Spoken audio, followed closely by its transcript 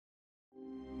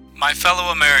My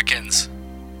fellow Americans,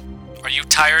 are you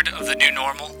tired of the new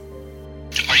normal?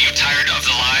 Are you tired of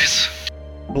the lies?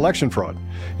 Election fraud.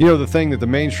 You know, the thing that the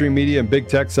mainstream media and big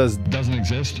tech says doesn't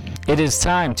exist? It is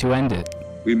time to end it.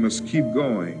 We must keep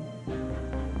going.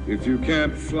 If you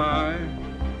can't fly,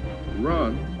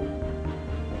 run.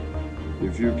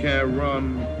 If you can't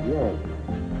run, walk.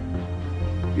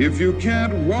 If you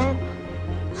can't walk,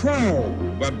 crawl.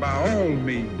 But by all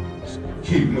means,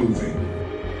 keep moving.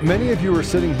 Many of you are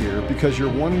sitting here because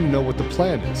you're wanting to know what the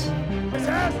plan is. This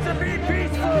has to be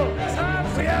peaceful.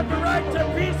 We have the right to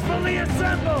peacefully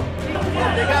assemble.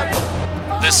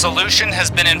 The solution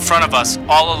has been in front of us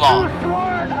all along.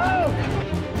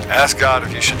 Ask God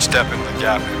if you should step in the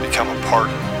gap and become a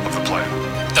part of the plan.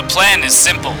 The plan is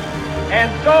simple. And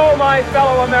so, my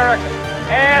fellow Americans,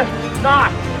 ask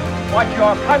not what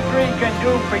your country can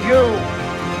do for you.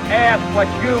 Ask what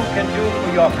you can do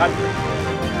for your country.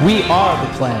 We are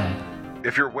the plan.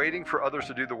 If you're waiting for others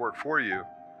to do the work for you,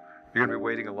 you're going to be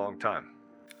waiting a long time.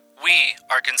 We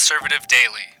are Conservative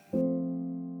Daily.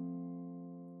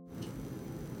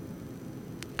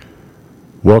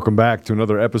 Welcome back to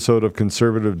another episode of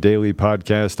Conservative Daily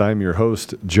Podcast. I'm your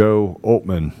host, Joe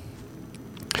Oltmann.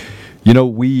 You know,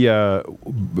 we have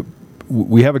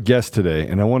a guest today,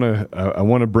 and I want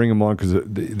to bring him on because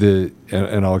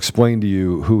and I'll explain to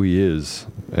you who he is,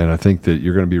 and I think that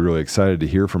you're going to be really excited to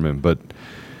hear from him. But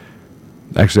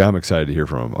actually, I'm excited to hear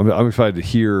from him. I'm excited to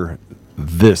hear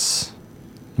this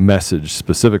message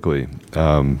specifically.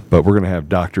 But we're going to have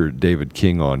Dr. David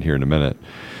King on here in a minute.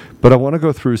 But I want to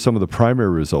go through some of the primary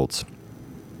results.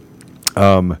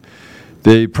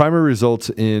 The primary results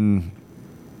in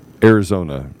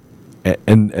Arizona,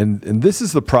 and this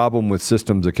is the problem with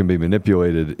systems that can be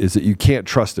manipulated, is that you can't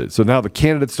trust it. So now the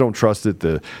candidates don't trust it,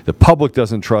 the public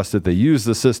doesn't trust it, they use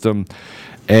the system,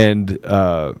 and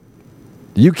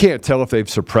you can't tell if they've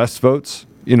suppressed votes,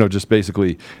 you know, just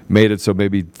basically made it so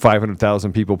maybe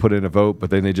 500,000 people put in a vote,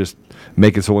 but then they just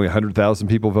make it so only 100,000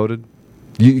 people voted.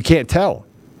 You can't tell.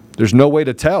 There's no way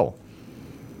to tell.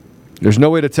 There's no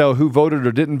way to tell who voted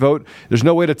or didn't vote. There's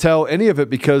no way to tell any of it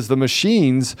because the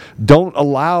machines don't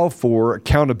allow for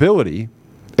accountability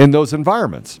in those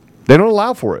environments. They don't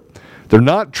allow for it. They're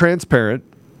not transparent.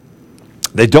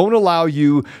 They don't allow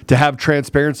you to have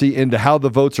transparency into how the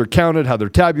votes are counted, how they're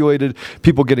tabulated,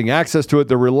 people getting access to it.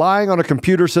 They're relying on a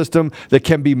computer system that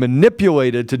can be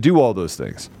manipulated to do all those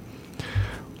things.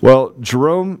 Well,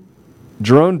 Jerome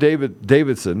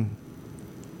Davidson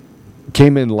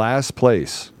came in last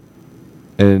place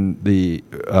in the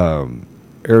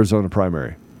Arizona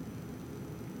primary.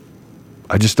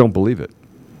 I just don't believe it.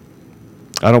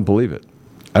 I don't believe it.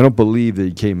 I don't believe that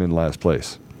he came in last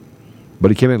place. But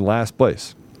he came in last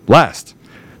place.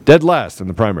 Dead last in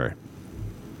the primary.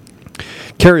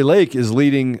 Kari Lake is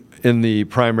leading in the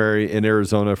primary in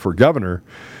Arizona for governor.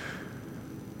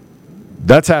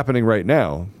 That's happening right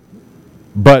now.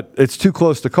 But it's too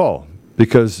close to call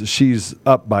because she's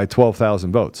up by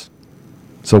 12,000 votes.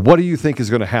 So what do you think is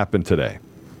going to happen today?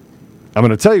 I'm going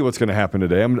to tell you what's going to happen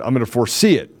today. I'm going to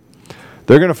foresee it.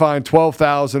 They're going to find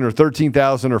 12,000 or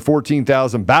 13,000 or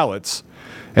 14,000 ballots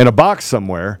in a box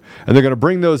somewhere, and they're going to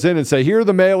bring those in and say, here are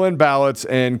the mail-in ballots,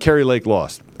 and Kari Lake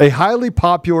lost. A highly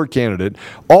popular candidate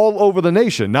all over the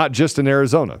nation, not just in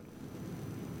Arizona.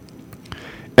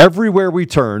 Everywhere we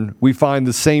turn, we find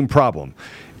the same problem.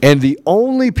 And the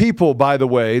only people, by the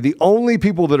way, the only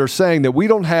people that are saying that we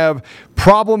don't have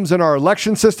problems in our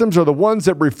election systems are the ones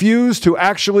that refuse to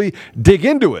actually dig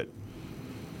into it.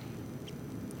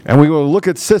 And we will look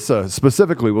at CISA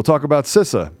specifically. We'll talk about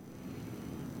CISA.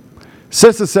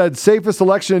 CISA said, safest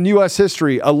election in U.S.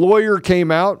 history. A lawyer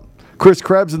came out, Chris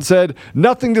Krebs, and said,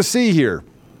 nothing to see here.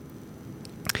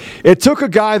 It took a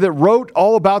guy that wrote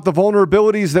all about the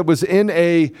vulnerabilities that was in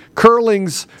a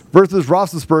Curlings versus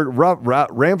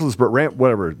Roethlisberger,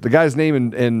 whatever. The guy's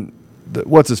name in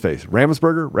what's his face?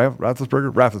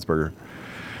 Raffensperger,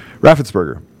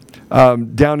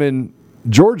 down in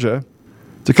Georgia,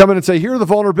 to come in and say, here are the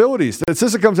vulnerabilities. And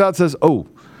CISA comes out and says, oh,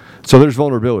 so there's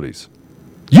vulnerabilities.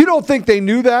 You don't think they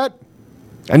knew that?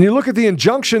 And you look at the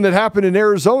injunction that happened in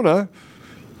Arizona.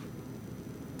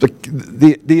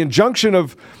 The injunction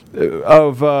of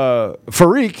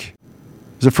Farik.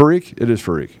 Is it Farik? It is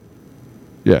Farik.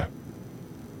 Yeah.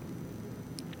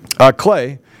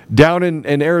 Clay, down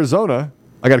in Arizona,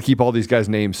 I got to keep all these guys'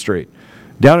 names straight.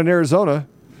 Down in Arizona,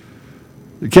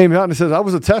 it came out and says, I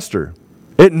was a tester.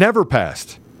 It never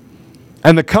passed.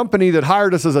 And the company that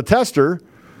hired us as a tester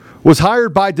was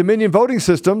hired by Dominion Voting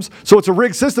Systems, so it's a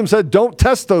rigged system, said don't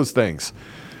test those things.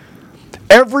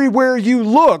 Everywhere you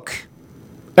look,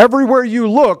 Everywhere you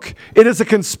look, it is a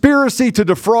conspiracy to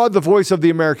defraud the voice of the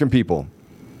American people.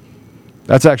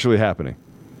 That's actually happening.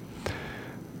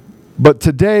 But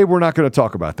today, we're not going to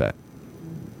talk about that.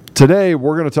 Today,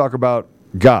 we're going to talk about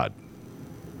God.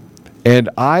 And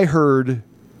I heard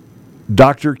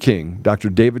Dr.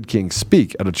 David King,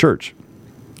 speak at a church.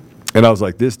 And I was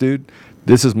like, this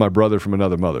is my brother from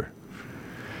another mother.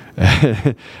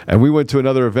 And we went to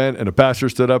another event, and a pastor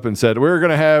stood up and said, we're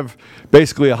going to have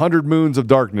basically 100 moons of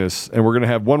darkness, and we're going to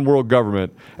have one world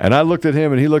government. And I looked at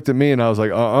him, and he looked at me, and I was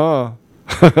like, No.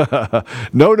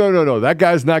 That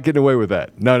guy's not getting away with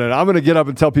that. No. I'm going to get up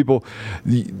and tell people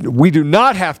we do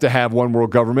not have to have one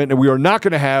world government, and we are not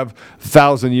going to have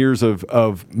 1,000 years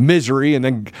of misery, and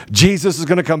then Jesus is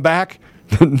going to come back.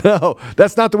 No,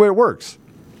 that's not the way it works.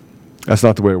 That's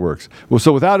not the way it works. Well,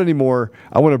 so without any more,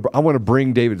 I want to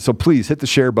bring David. So please hit the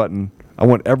share button. I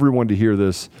want everyone to hear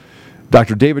this.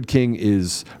 Dr. David King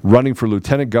is running for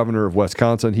Lieutenant Governor of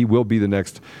Wisconsin. He will be the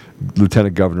next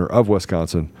Lieutenant Governor of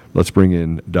Wisconsin. Let's bring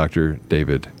in Dr.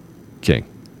 David King.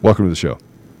 Welcome to the show.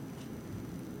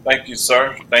 Thank you,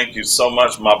 sir. Thank you so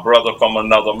much, my brother from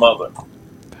another mother.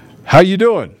 How you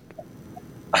doing?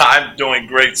 I'm doing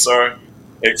great, sir.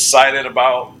 Excited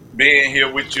about being here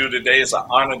with you today. It's an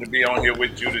honor to be on here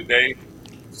with you today.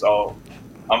 So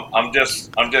I'm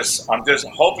just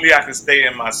hopefully I can stay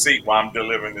in my seat while I'm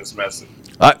delivering this message.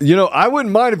 I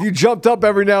wouldn't mind if you jumped up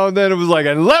every now and then. It was like,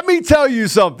 and let me tell you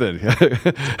something.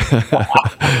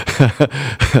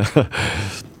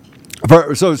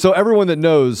 So everyone that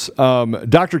knows,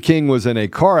 Dr. King was in a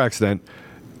car accident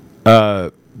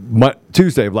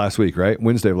Tuesday of last week, right?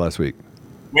 Wednesday of last week.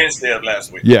 Wednesday of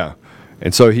last week. Yeah.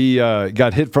 And so he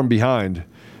got hit from behind,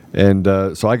 and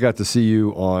so I got to see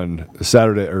you on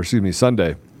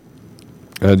Sunday,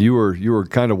 and you were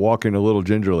kind of walking a little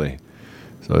gingerly,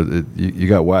 so you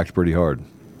got whacked pretty hard.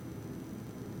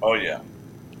 Oh yeah,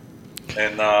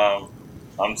 and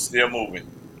I'm still moving.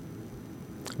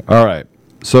 All right,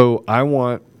 so I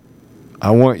want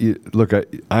you. Look,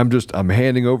 I'm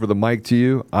handing over the mic to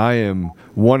you. I am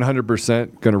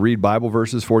 100% going to read Bible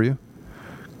verses for you,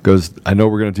 because I know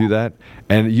we're going to do that.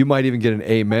 And you might even get an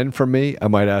amen from me. I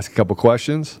might ask a couple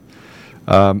questions.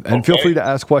 And feel free to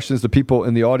ask questions to people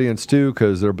in the audience too,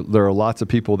 because there are lots of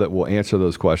people that will answer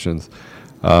those questions.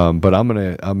 But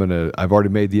I've already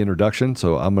made the introduction,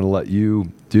 so I'm gonna let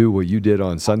you do what you did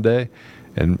on Sunday,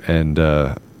 and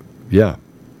yeah.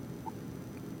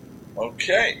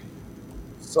 Okay.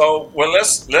 So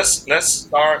let's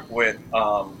start with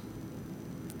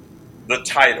the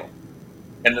title.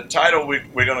 And the title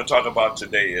we're going to talk about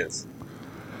today is,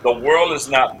 The World is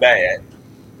Not Bad,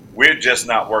 We're Just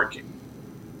Not Working.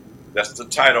 That's the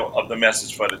title of the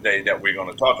message for today that we're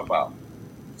going to talk about.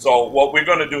 So what we're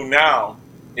going to do now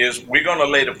is we're going to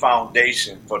lay the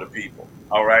foundation for the people,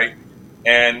 all right?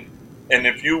 And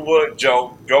if you would,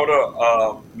 Joe, go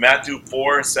to Matthew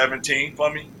 4:17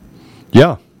 for me.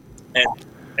 Yeah.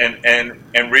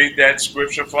 And read that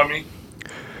scripture for me.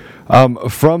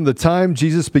 From the time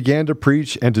Jesus began to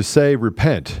preach and to say,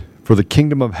 repent, for the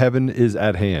kingdom of heaven is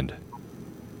at hand.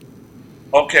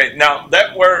 Okay, now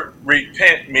that word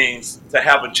repent means to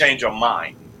have a change of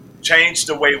mind, change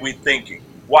the way we're thinking.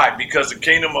 Why? Because the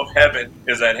kingdom of heaven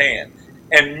is at hand.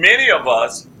 And many of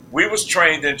us, we was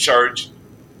trained in church,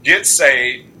 get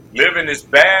saved, live in this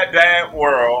bad, bad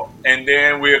world, and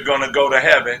then we're going to go to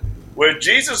heaven. Where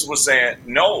Jesus was saying,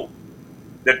 no,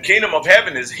 the kingdom of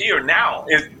heaven is here now.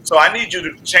 So I need you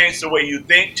to change the way you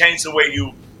think, change the way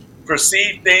you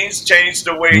perceive things, change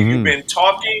the way you've been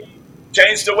talking,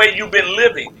 change the way you've been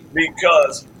living.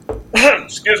 Because,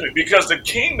 because the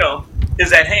kingdom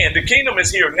is at hand. The kingdom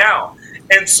is here now.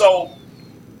 And so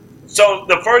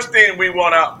the first thing we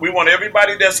want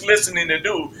everybody that's listening to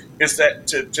do is that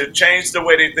to change the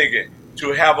way they're thinking,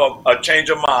 to have a change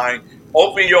of mind,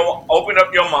 open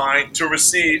up your mind to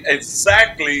receive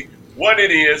exactly what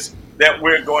it is that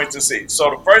we're going to see. So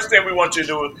the first thing we want you to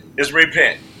do is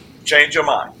repent, change your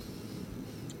mind.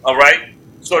 All right.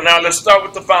 So now let's start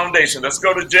with the foundation. Let's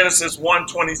go to Genesis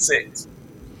 1:26.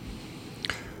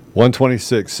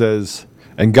 1:26 says,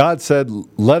 and God said,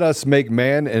 let us make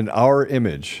man in our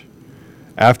image,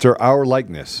 after our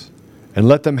likeness, and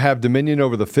let them have dominion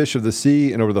over the fish of the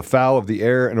sea, and over the fowl of the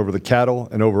air, and over the cattle,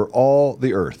 and over all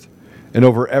the earth, and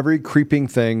over every creeping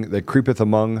thing that creepeth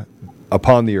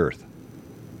upon the earth.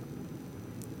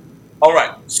 All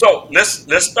right, so let's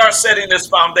start setting this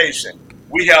foundation.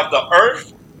 We have the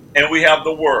earth and we have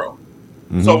the world.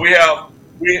 Mm-hmm. So we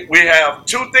have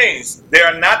two things. They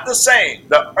are not the same.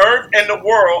 The earth and the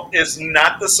world is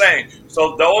not the same.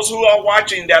 So those who are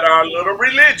watching that are a little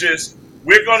religious,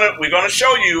 we're gonna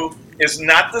show you is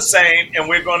not the same, and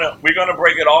we're gonna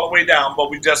break it all the way down, but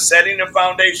we're just setting the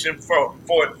foundation for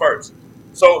it first.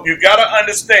 So you got to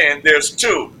understand there's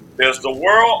two. There's the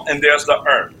world and there's the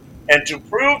earth. And to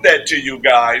prove that to you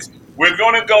guys, we're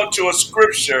going to go to a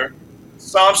scripture,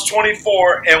 Psalms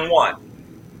 24:1.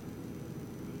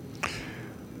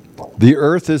 The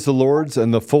earth is the Lord's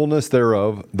and the fullness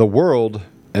thereof, the world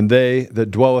and they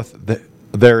that dwelleth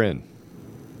therein.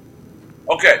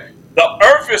 Okay, the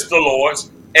earth is the Lord's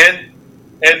and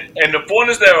the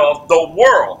fullness thereof, the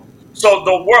world. So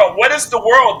the world, what is the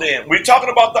world then? We're talking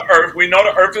about the earth. We know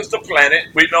the earth is the planet.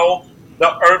 We know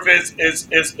the earth is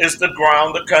the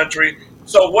ground, the country.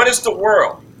 So what is the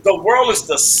world? The world is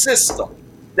the system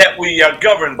that we are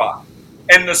governed by.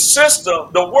 And the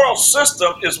system, the world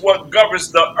system, is what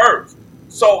governs the earth.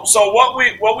 So what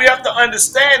we have to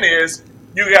understand is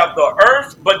you have the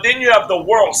earth, but then you have the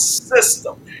world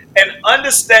system. And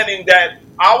understanding that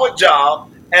our job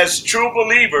as true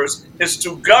believers is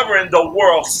to govern the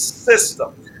world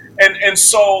system. And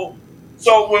so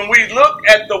when we look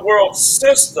at the world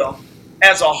system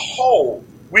as a whole,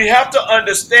 we have to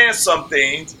understand some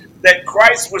things that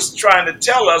Christ was trying to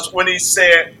tell us when he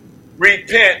said,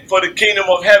 repent, for the kingdom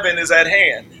of heaven is at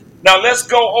hand. Now let's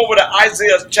go over to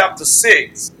Isaiah chapter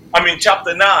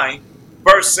 9,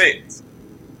 verse 6.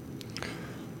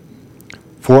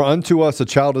 For unto us a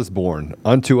child is born,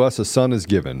 unto us a son is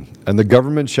given, and the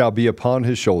government shall be upon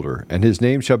his shoulder, and his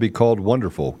name shall be called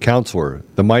Wonderful, Counselor,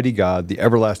 the Mighty God, the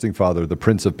Everlasting Father, the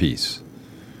Prince of Peace.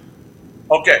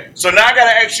 Okay, so now I got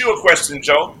to ask you a question,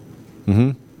 Joe.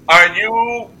 Mm-hmm. Are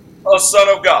you a son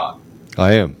of God?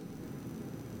 I am.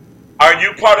 Are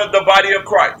you part of the body of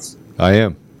Christ? I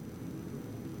am.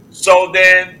 So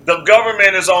then the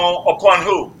government is upon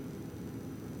who?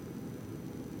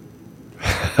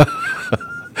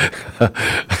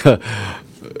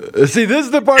 See, this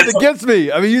is the part that gets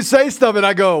me. I mean, you say stuff and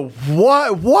I go,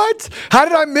 what? How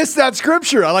did I miss that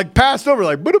scripture? I passed over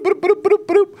boop, boop, boop, boop,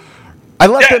 boop. I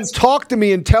let them talk to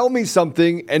me and tell me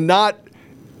something and not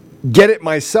get it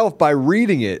myself by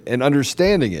reading it and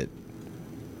understanding it.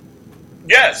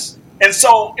 Yes. And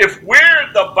so if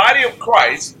we're the body of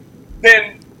Christ,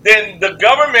 then the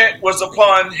government was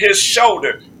upon his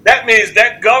shoulder. That means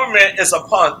that government is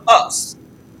upon us.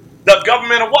 The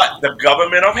government of what? The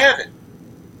government of heaven.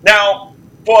 Now,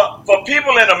 for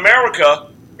people in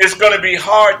America, it's going to be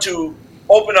hard to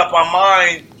open up our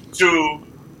mind to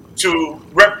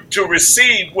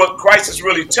receive what Christ is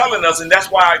really telling us, and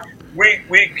that's why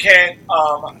we can't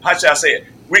how should I say it?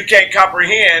 We can't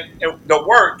comprehend the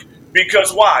work,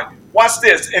 because why? Watch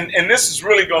this, and this is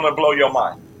really going to blow your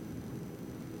mind.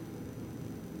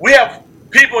 We have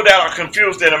people that are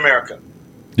confused in America.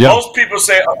 Yeah. Most people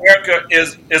say America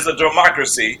is a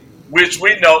democracy, which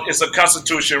we know is a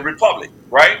constitutional republic,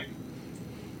 right?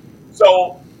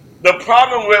 So the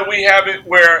problem where we have it,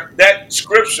 where that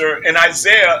scripture in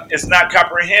Isaiah is not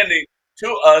comprehending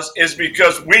to us, is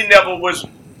because we never was,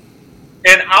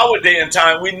 in our day and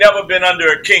time, we never been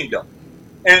under a kingdom.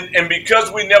 And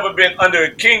because we never been under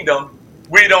a kingdom,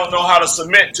 we don't know how to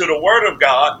submit to the word of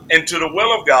God and to the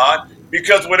will of God,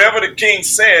 because whatever the king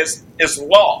says is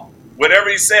law. Whatever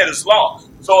he said is law.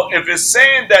 So if it's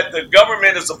saying that the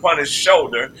government is upon his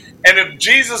shoulder, and if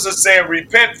Jesus is saying,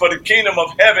 repent, for the kingdom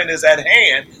of heaven is at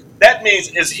hand, that means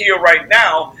it's here right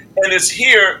now, and it's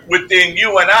here within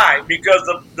you and I, because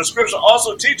the scripture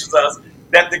also teaches us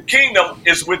that the kingdom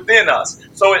is within us.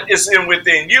 So it's in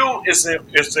within you, it's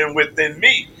in within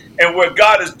me. And what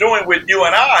God is doing with you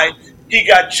and I, he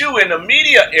got you in the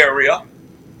media area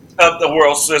of the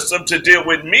world system to deal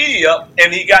with media,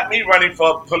 and he got me running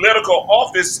for political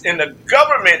office in the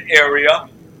government area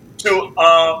to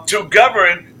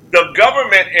govern the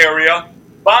government area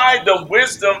by the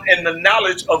wisdom and the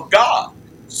knowledge of God.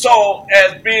 So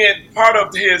as being part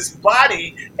of his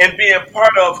body and being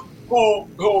part of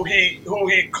who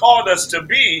he called us to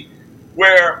be,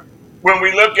 where when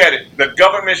we look at it, the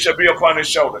government should be upon his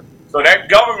shoulder. So that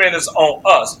government is on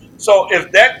us. So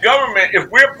if that government, if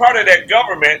we're part of that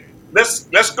government,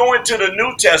 let's go into the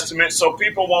New Testament so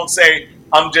people won't say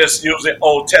I'm just using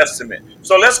Old Testament.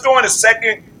 So let's go into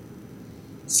Second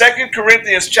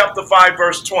Corinthians chapter 5,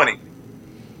 verse 20.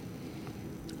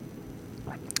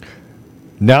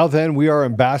 Now then, we are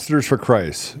ambassadors for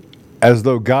Christ, as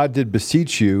though God did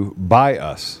beseech you by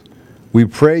us. We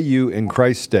pray you in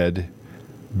Christ's stead,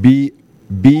 be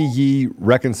ye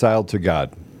reconciled to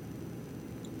God.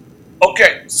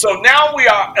 Okay, so now we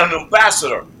are an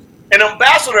ambassador. An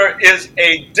ambassador is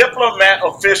a diplomat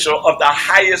official of the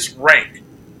highest rank.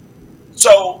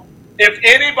 So if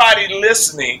anybody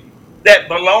listening that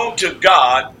belong to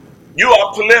God, you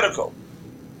are political.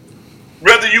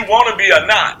 whether you want to be or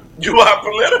not. You are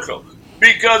political.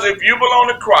 Because if you belong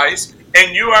to Christ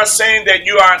and you are saying that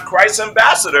you are Christ's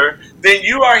ambassador, then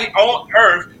you are on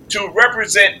earth to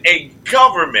represent a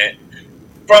government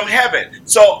from heaven.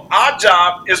 So our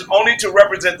job is only to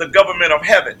represent the government of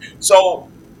heaven. So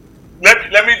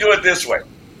let me do it this way.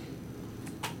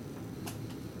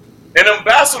 An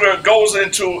ambassador goes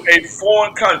into a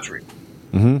foreign country,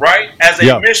 right, as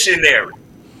a missionary.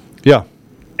 Yeah.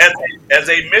 As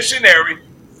a missionary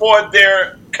for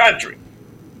their country,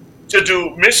 to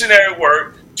do missionary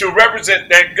work, to represent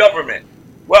that government.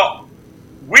 Well,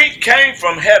 we came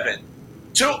from heaven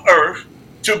to earth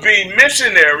to be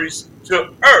missionaries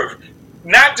to earth,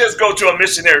 not just go to a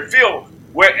missionary field.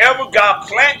 Wherever God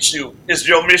plants you is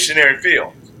your missionary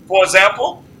field. For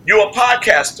example, you're a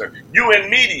podcaster, you in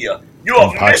media, you're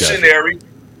a missionary.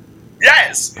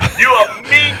 Yes, you're a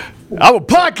me. I'm a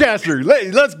podcaster.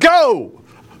 Let's go.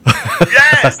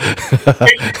 Yes.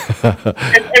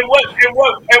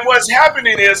 and what's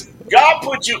happening is God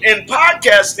put you in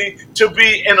podcasting to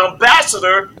be an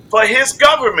ambassador for his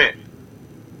government.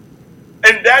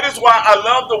 And that is why I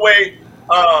love the way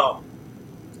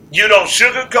you don't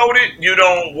sugarcoat it, you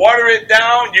don't water it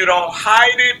down, you don't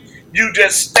hide it, you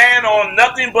just stand on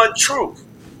nothing but truth.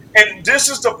 And this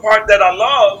is the part that I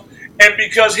love. And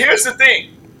because here's the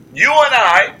thing, you and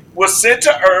I were sent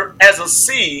to earth as a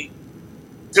seed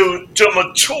to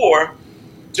mature,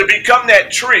 to become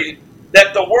that tree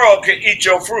that the world can eat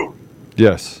your fruit.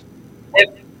 Yes.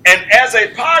 And as a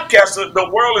podcaster, the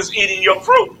world is eating your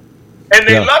fruit. And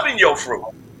they're loving your fruit.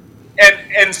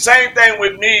 And same thing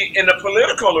with me in the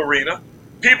political arena.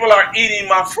 People are eating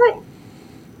my fruit.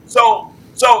 So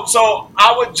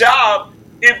our job,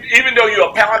 even though you're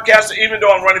a podcaster, even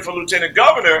though I'm running for lieutenant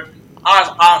governor,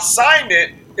 our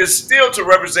assignment is still to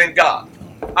represent God.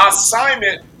 Our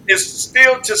assignment is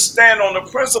still to stand on the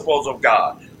principles of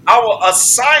God. Our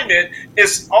assignment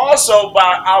is also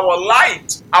by our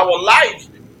life.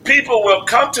 People will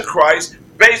come to Christ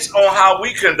based on how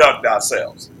we conduct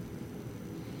ourselves.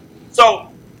 So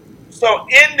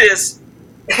in this,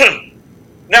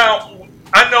 now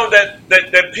I know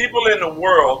that people in the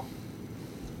world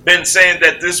been saying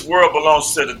that this world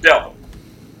belongs to the devil.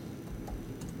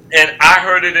 And I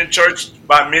heard it in church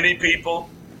by many people.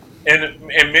 And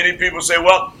many people say,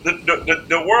 well,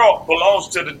 the world belongs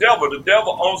to the devil. The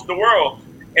devil owns the world.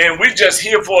 And we just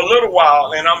here for a little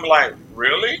while. And I'm like,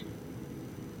 really?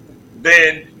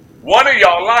 Then one of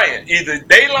y'all lying. Either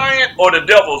they lying or the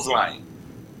devil's lying.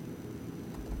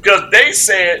 Because they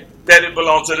said that it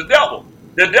belongs to the devil.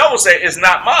 The devil said it's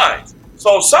not mine.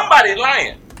 So somebody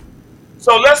lying.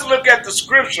 So let's look at the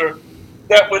scripture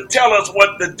that would tell us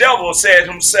what the devil said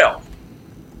himself.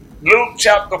 Luke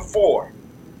chapter 4.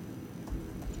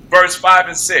 Verse 5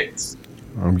 and 6.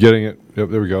 I'm getting it. Yep,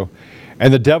 there we go.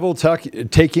 And the devil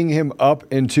taking him up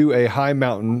into a high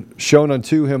mountain, shown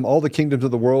unto him all the kingdoms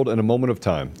of the world in a moment of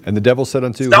time. And the devil said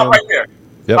unto him... Stop right there.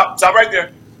 Yep. Stop right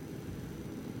there.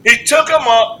 He took him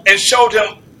up and showed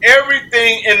him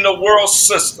everything in the world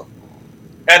system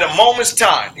at a moment's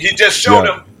time. He just showed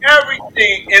him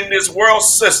everything in this world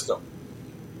system.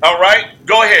 All right?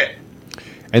 Go ahead.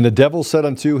 And the devil said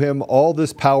unto him, all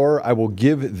this power I will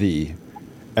give thee,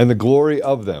 and the glory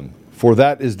of them, for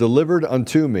that is delivered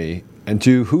unto me, and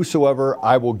to whosoever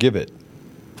I will give it.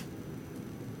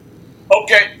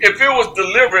 Okay, if it was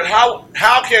delivered, how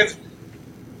can...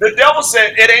 The devil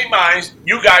said, it ain't mine,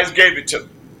 you guys gave it to me.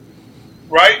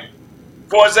 Right?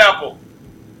 For example,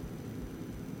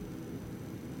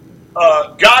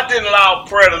 God didn't allow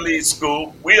prayer to leave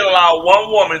school. We allowed one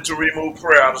woman to remove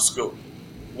prayer out of school.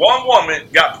 One woman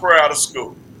got prayer out of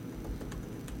school.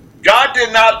 God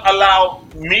did not allow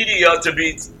media to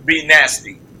be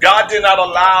nasty. God did not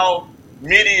allow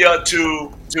media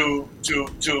to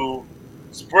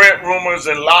spread rumors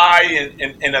and lie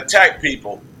and attack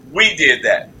people. We did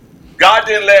that. God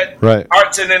didn't let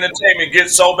arts and entertainment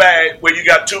get so bad where you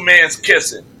got two men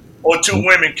kissing or two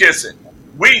women kissing.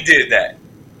 We did that.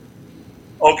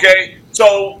 Okay?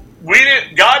 So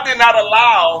God did not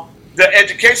allow the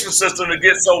education system to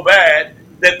get so bad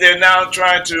that they're now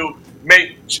trying to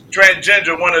make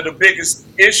transgender one of the biggest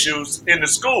issues in the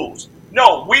schools.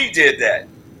 No, we did that.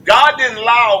 God didn't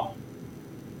allow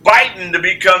Biden to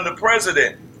become the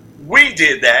president. We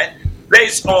did that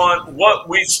based on what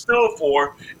we stood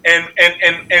for.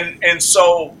 And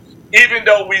so even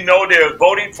though we know there's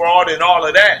voting fraud and all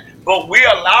of that, but we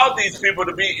allowed these people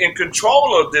to be in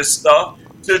control of this stuff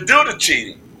to do the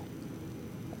cheating.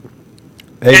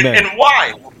 Amen. And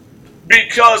why?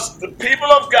 Because the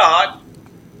people of God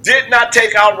did not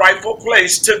take our rightful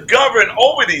place to govern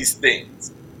over these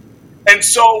things. And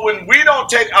so when we don't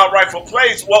take our rightful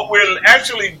place, what we're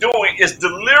actually doing is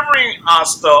delivering our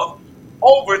stuff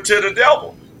over to the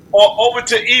devil or over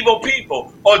to evil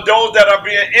people or those that are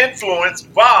being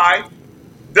influenced by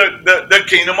the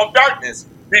kingdom of darkness.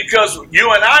 Because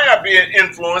you and I are being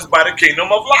influenced by the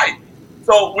kingdom of light.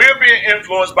 So we're being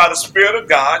influenced by the Spirit of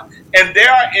God, and they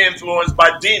are influenced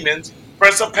by demons,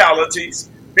 principalities.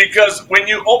 Because when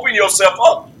you open yourself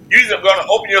up, you're either going to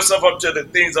open yourself up to the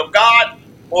things of God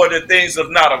or the things of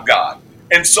not of God.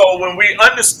 And so when we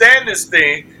understand this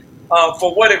thing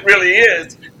for what it really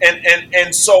is,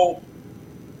 and so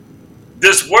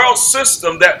this world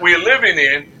system that we're living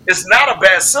in is not a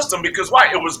bad system because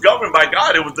why? It was governed by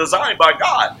God. It was designed by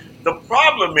God. The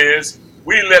problem is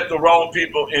we let the wrong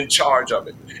people in charge of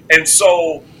it. And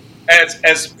so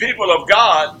as people of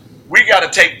God, we got to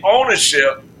take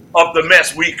ownership of the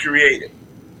mess we created.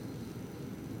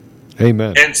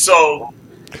 Amen. And so,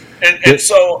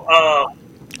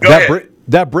 go ahead.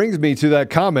 That brings me to that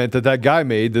comment that guy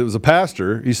made that was a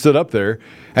pastor. He stood up there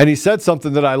and he said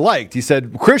something that I liked. He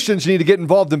said, Christians need to get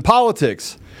involved in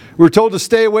politics. We're told to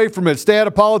stay away from it, stay out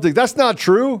of politics. That's not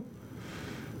true.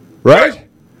 Right?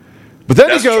 But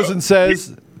then he goes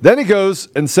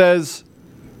and says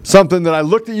something that I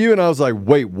looked at you and I was like,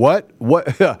 wait, what?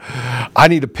 What? I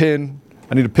need a pen.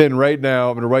 I need a pen right now.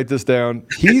 I'm going to write this down.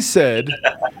 He said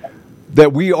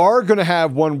that we are going to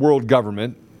have one world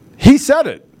government. He said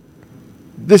it.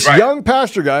 This young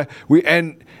pastor guy,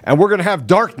 and we're going to have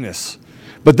darkness.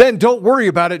 But then don't worry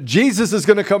about it. Jesus is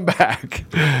going to come back.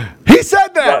 He said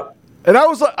that. Right. And I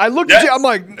was like, I looked at you, I'm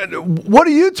like, what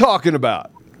are you talking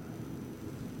about?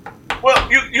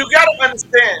 Well, you got to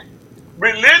understand,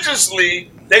 religiously,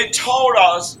 they told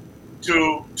us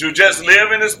to just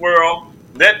live in this world,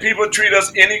 let people treat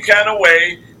us any kind of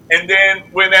way, and then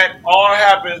when that all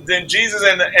happens, then Jesus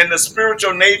and the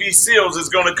spiritual Navy SEALs is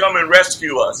going to come and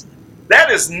rescue us. That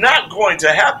is not going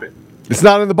to happen. It's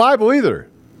not in the Bible either.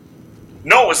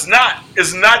 No, it's not.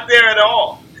 It's not there at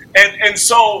all. And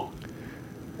so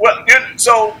what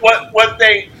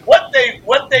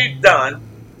they've done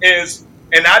is,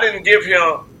 and I didn't give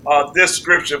him this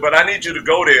scripture, but I need you to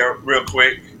go there real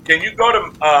quick. Can you go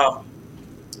to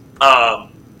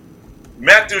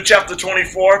Matthew chapter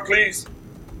 24, please?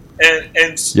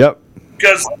 And yep.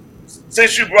 Because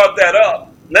since you brought that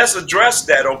up, let's address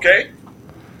that, okay?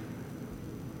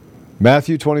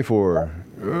 Matthew 24.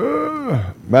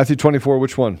 Matthew 24,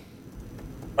 which one?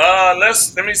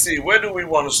 Let me see. Where do we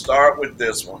want to start with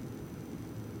this one?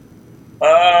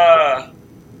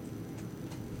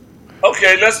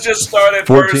 Okay, let's just start at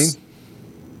 14? verse.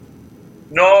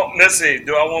 No, let's see.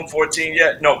 Do I want 14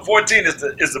 yet? No, 14 is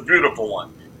the beautiful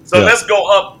one. So let's go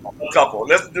up a couple.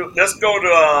 Let's go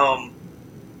to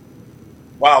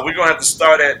wow, we're gonna have to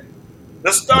start at.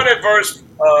 Let's start at verse.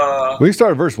 We can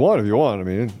start at verse 1 if you want. I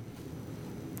mean.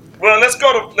 Well,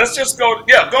 go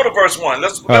to verse 1.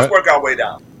 Let's work our way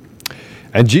down.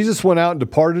 And Jesus went out and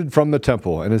departed from the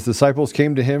temple, and his disciples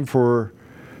came to him for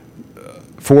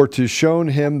to show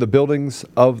him the buildings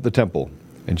of the temple.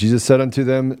 And Jesus said unto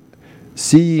them,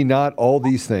 See ye not all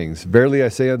these things? Verily I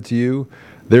say unto you,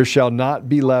 there shall not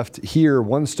be left here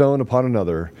one stone upon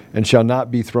another, and shall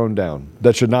not be thrown down.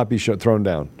 That should not be thrown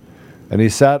down. And he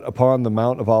sat upon the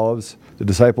Mount of Olives. The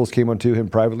disciples came unto him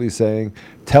privately, saying,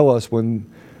 Tell us when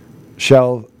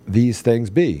shall these things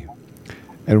be?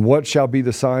 And what shall be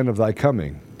the sign of thy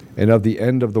coming, and of the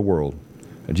end of the world?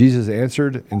 And Jesus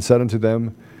answered and said unto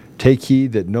them, Take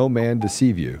heed that no man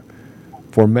deceive you.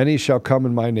 For many shall come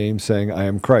in my name, saying, I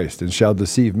am Christ, and shall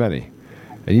deceive many.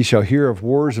 And ye shall hear of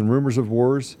wars and rumors of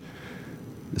wars.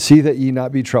 See that ye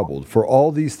not be troubled, for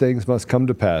all these things must come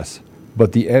to pass,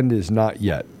 but the end is not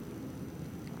yet.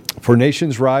 For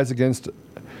nation shall rise against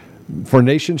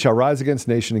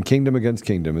nation, and kingdom against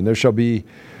kingdom, and there shall be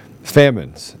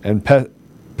famines and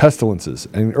pestilences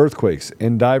and earthquakes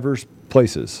in divers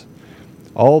places.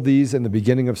 All these in the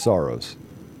beginning of sorrows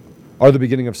are the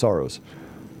beginning of sorrows.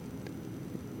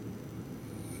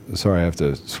 Sorry, I have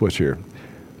to switch here.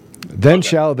 Then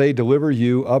shall they deliver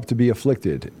you up to be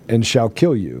afflicted, and shall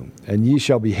kill you, and ye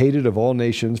shall be hated of all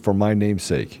nations for my name's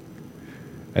sake.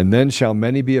 And then shall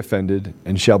many be offended,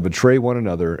 and shall betray one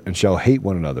another, and shall hate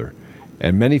one another.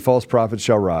 And many false prophets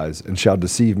shall rise, and shall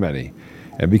deceive many.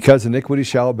 And because iniquity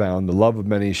shall abound, the love of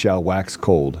many shall wax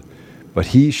cold. But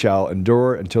he shall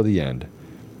endure until the end.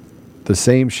 The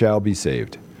same shall be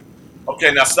saved.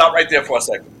 Okay, now stop right there for a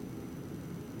second.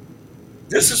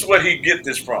 This is where he get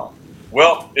this from.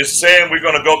 Well, it's saying we're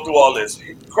going to go through all this.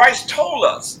 Christ told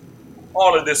us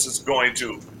all of this is going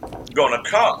to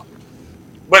come.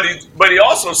 But he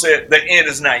also said the end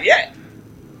is not yet.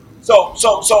 What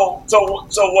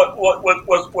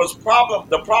was problem?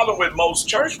 The problem with most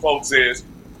church folks is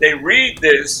they read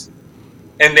this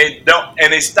and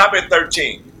they stop at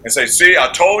 13 and say, "See,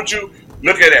 I told you.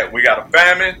 Look at that. We got a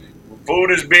famine.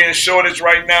 Food is being shortage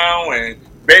right now, and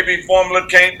baby formula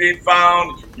can't be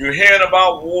found. You're hearing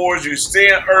about wars. You're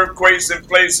seeing earthquakes in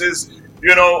places.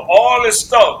 You know all this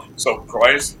stuff. So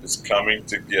Christ is coming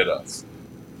to get us."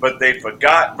 But they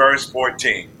forgot verse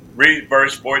 14. Read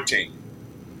verse 14.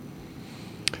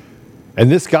 And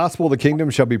this gospel of the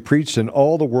kingdom shall be preached in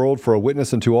all the world for a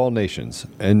witness unto all nations,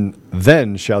 and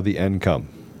then shall the end come.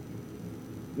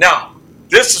 Now,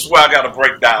 this is where I got to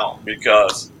break down,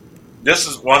 because this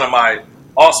is one of my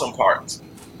awesome parts.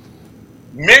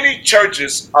 Many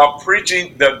churches are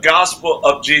preaching the gospel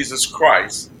of Jesus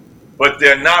Christ, but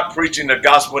they're not preaching the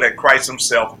gospel that Christ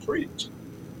himself preached.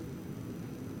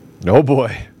 Oh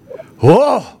boy.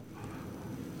 Whoa.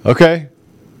 Okay.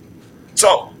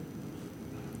 So,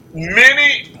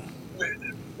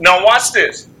 now watch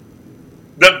this.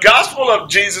 The gospel of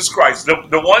Jesus Christ,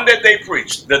 the one that they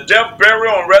preach, the death,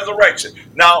 burial, and resurrection.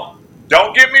 Now,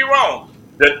 don't get me wrong.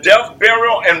 The death,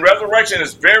 burial, and resurrection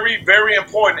is very, very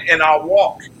important in our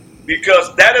walk,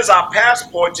 because that is our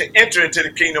passport to enter into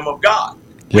the kingdom of God.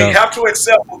 Yeah. We have to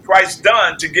accept what Christ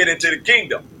done to get into the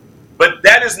kingdom. But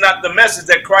that is not the message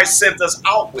that Christ sent us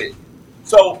out with.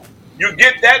 So you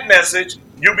get that message,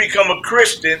 you become a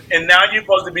Christian, and now you're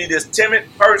supposed to be this timid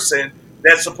person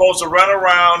that's supposed to run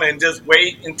around and just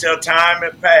wait until time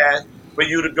has passed for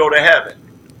you to go to heaven.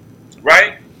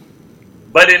 Right?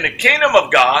 But in the kingdom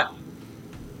of God,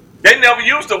 they never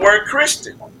use the word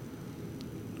Christian.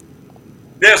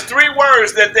 There's 3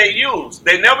 words that they use.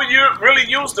 They never really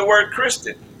use the word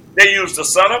Christian. They use the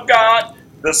Son of God,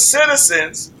 the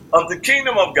citizens of the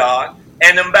kingdom of God,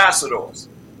 and ambassadors.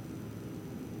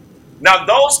 Now,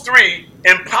 those 3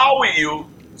 empower you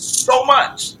so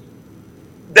much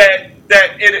that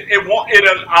it'll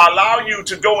allow you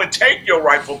to go and take your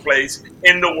rightful place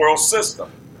in the world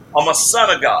system. I'm a son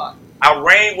of God. I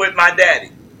reign with my daddy.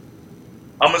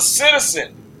 I'm a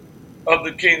citizen of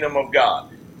the kingdom of God.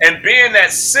 And being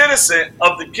that citizen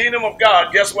of the kingdom of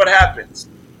God, guess what happens?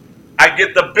 I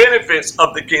get the benefits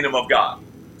of the kingdom of God.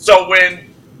 So when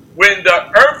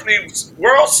the earthly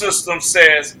world system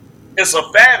says it's a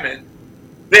famine,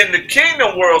 then the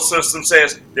kingdom world system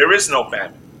says there is no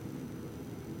famine.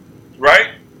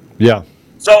 Right? Yeah.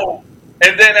 So,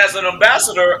 and then as an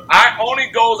ambassador, I only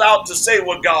goes out to say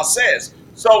what God says.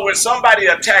 So when somebody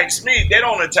attacks me, they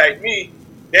don't attack me,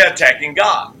 they're attacking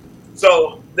God.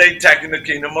 So they attacking the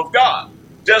kingdom of God.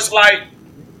 Just like,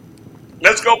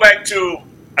 let's go back to,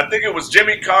 I think it was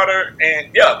Jimmy Carter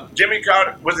Jimmy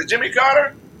Carter. Was it Jimmy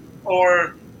Carter?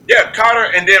 Carter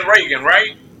and then Reagan,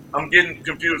 right? I'm getting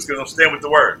confused because I'm staying with the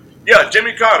word. Yeah,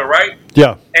 Jimmy Carter, right?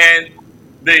 Yeah. And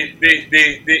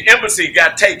the embassy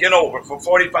got taken over for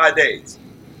 45 days.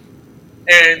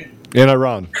 And in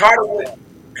Iran.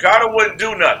 Carter wouldn't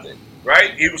do nothing,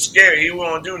 right? He was scared. He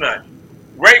wouldn't do nothing.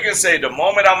 Reagan said, the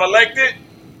moment I'm elected,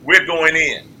 we're going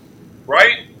in,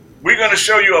 right? We're going to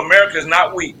show you America's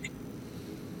not weak.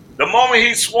 The moment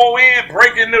he swore in,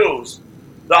 breaking news,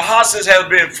 the hostages have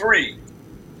been freed.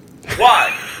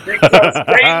 Why?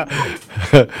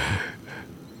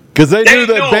 Because they knew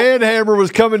that Banhammer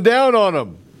was coming down on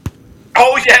them.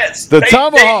 Oh, yes. The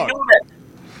tomahawk. They knew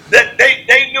that.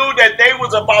 They knew that they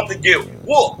was about to get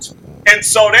whooped. And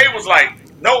so they was like,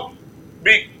 nope.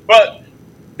 But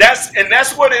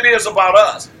that's what it is about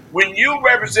us. When you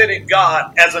represented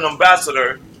God as an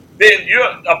ambassador, then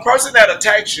a person that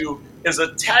attacks you is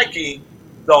attacking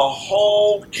the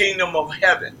whole kingdom of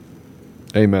heaven.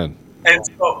 Amen.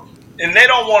 And they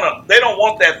don't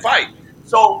want that fight.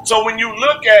 So when you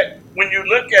look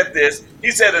at this,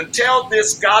 he said, until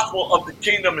this gospel of the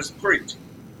kingdom is preached.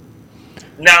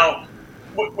 Now,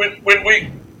 when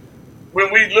we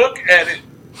look at it,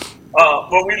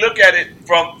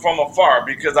 from afar,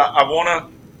 because I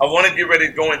want to get ready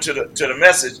to go into the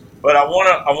message, but I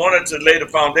wanted to lay the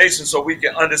foundation so we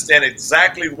can understand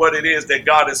exactly what it is that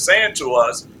God is saying to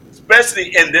us,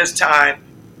 especially in this time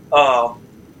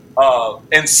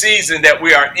and season that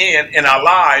we are in our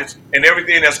lives and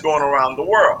everything that's going around the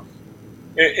world.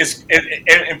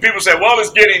 And people say, well,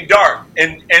 it's getting dark,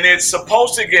 and it's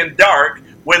supposed to get dark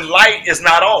when light is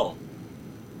not on.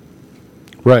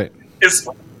 Right. It's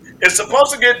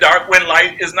supposed to get dark when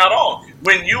light is not on.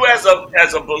 When you as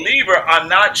a believer are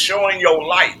not showing your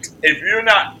light, if you're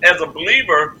not as a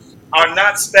believer are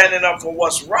not standing up for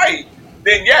what's right,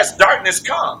 then yes, darkness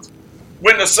comes.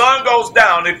 When the sun goes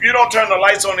down, if you don't turn the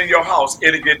lights on in your house,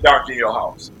 it'll get dark in your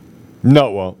house. No,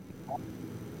 it won't.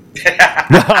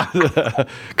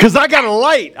 Because I got a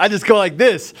light. I just go like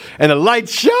this, and the light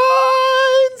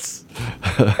shines.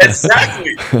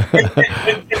 Exactly.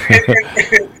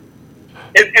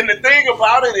 And the thing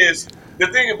about it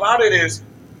is,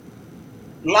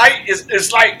 light is,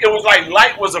 it's like, it was like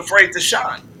light was afraid to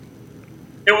shine.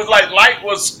 It was like light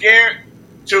was scared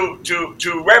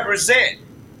to represent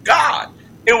God.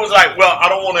 It was like, well, I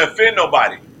don't want to offend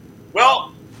nobody.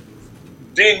 Well,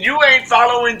 then you ain't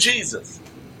following Jesus.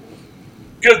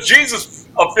 Because Jesus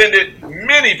offended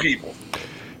many people.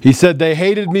 He said they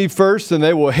hated me first and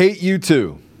they will hate you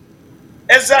too.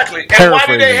 Exactly. And why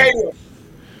did they hate him?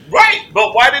 Right.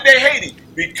 But why did they hate him?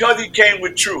 Because he came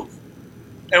with truth.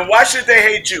 And why should they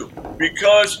hate you?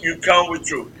 Because you come with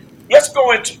truth. Let's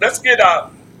go into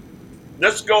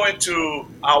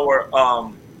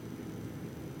our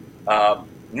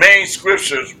main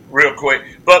scriptures real quick.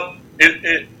 But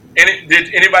did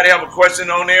anybody have a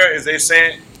question on there? Is they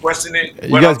saying questioning?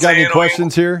 You guys got any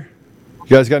questions here?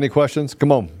 You guys got any questions?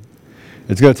 Come on.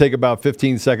 It's going to take about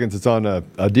 15 seconds. It's on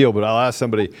a deal, but I'll ask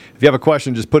somebody. If you have a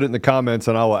question, just put it in the comments,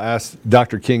 and I will ask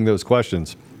Dr. King those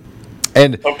questions.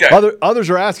 And others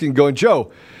are asking, going,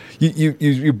 Joe,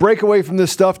 you break away from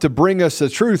this stuff to bring us the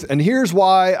truth, and here's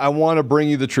why I want to bring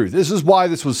you the truth. This is why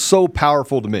this was so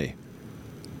powerful to me.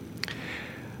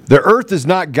 The earth is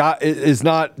not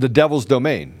the devil's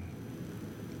domain.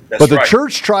 But the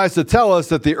church tries to tell us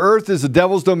that the earth is the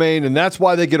devil's domain, and that's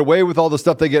why they get away with all the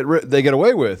stuff they get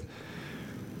away with.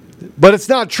 But it's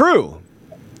not true.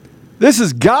 This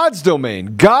is God's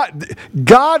domain.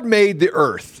 God made the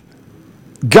earth.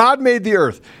 God made the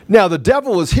earth. Now, the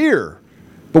devil is here.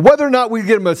 But whether or not we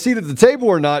get him a seat at the table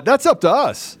or not, that's up to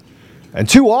us. And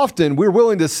too often, we're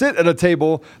willing to sit at a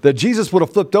table that Jesus would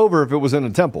have flipped over if it was in a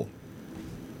temple.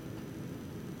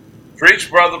 Preach,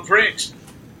 brother, preach.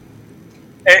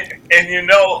 And you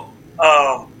know,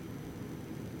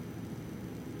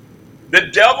 the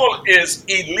devil is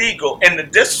illegal,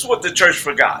 and this is what the church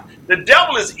forgot. The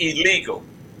devil is illegal.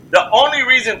 The only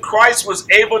reason Christ was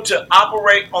able to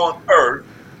operate on earth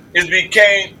is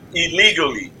became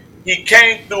illegally. He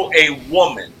came through a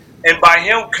woman, and by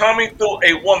him coming through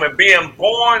a woman, being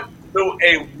born through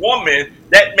a woman,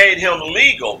 that made him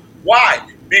legal. Why?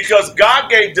 Because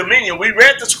God gave dominion. We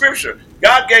read the scripture.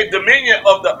 God gave dominion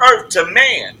of the earth to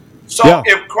man. So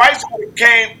if Christ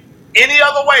came any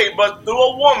other way but through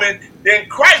a woman, then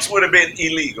Christ would have been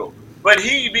illegal. But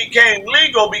he became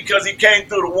legal because he came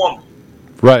through the woman.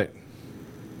 Right.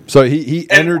 So he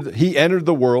entered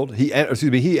the world. He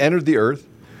entered the earth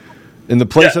in the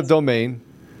place of domain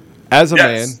as a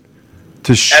man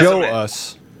to show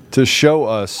us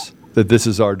that this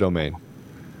is our domain.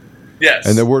 Yes.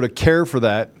 And that we're to care for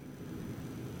that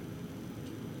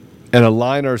and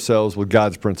align ourselves with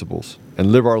God's principles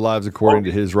and live our lives according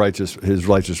to his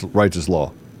righteous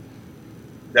law.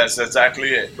 That's exactly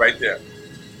it right there.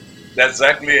 That's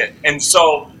exactly it. And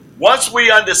so once we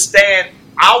understand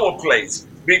our place,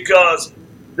 because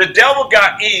the devil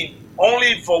got Eve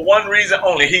only for one reason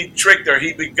only. He tricked her.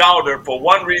 He beguiled her for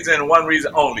one reason and one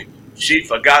reason only. She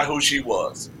forgot who she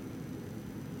was.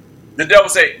 The devil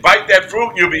said, bite that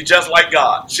fruit, you'll be just like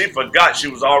God. She forgot she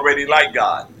was already like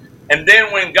God. And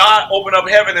then when God opened up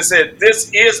heaven and said, this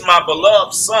is my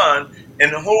beloved son in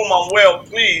whom I'm well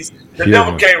pleased, the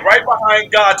devil came right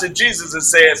behind God to Jesus and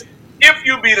says, if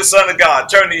you be the son of God,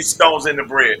 turn these stones into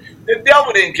bread. The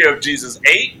devil didn't care if Jesus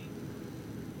ate.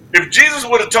 If Jesus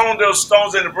would have turned those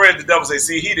stones into bread, the devil say,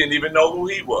 see, he didn't even know who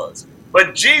he was.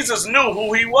 But Jesus knew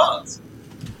who he was.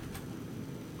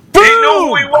 Boom! He knew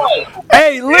who he was.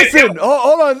 Hey, listen,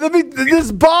 hold on.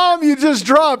 This bomb you just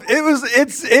dropped.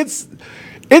 It's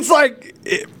like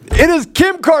it is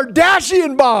Kim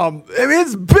Kardashian bomb. I mean,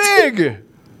 it's big.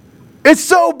 It's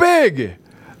so big.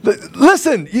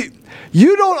 Listen,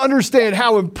 you don't understand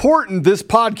how important this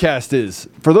podcast is.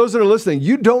 For those that are listening,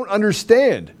 you don't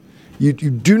understand. You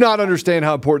do not understand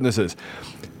how important this is.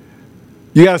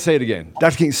 You got to say it again.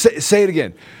 Dr. King, say it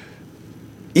again.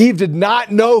 Eve did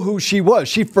not know who she was.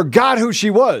 She forgot who she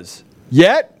was.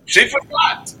 Yet? She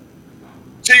forgot.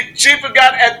 She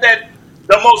forgot at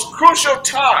the most crucial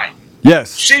time.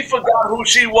 Yes. She forgot who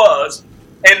she was,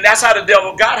 and that's how the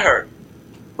devil got her.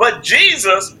 But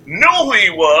Jesus knew who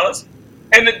he was,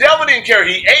 and the devil didn't care.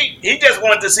 He ate. He just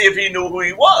wanted to see if he knew who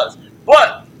he was.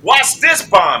 But watch this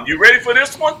bomb. You ready for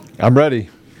this one? I'm ready.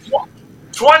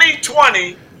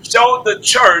 2020 showed the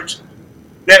church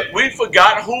that we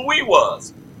forgot who we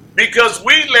was because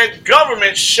we let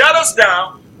government shut us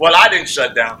down. Well, I didn't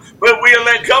shut down, but we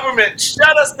let government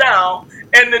shut us down.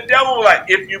 And the devil was like,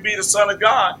 if you be the son of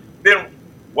God, then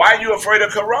why are you afraid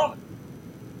of Corona?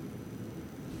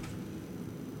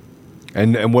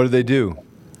 And what do they do?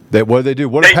 What do they do?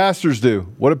 What do pastors do?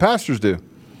 What do pastors do?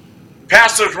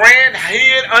 Pastors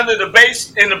hid under in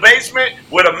the basement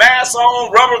with a mask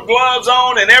on, rubber gloves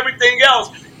on, and everything else.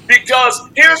 Because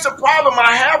here's the problem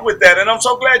I have with that, and I'm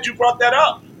so glad you brought that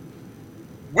up.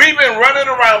 We've been running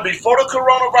around before the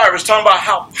coronavirus talking about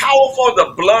how powerful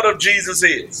the blood of Jesus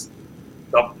is.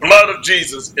 The blood of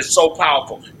Jesus is so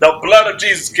powerful. The blood of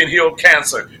Jesus can heal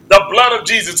cancer. The blood of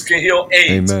Jesus can heal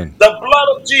AIDS. Amen. The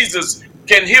blood of Jesus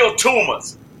can heal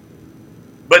tumors.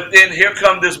 But then here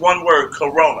comes this one word,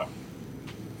 corona.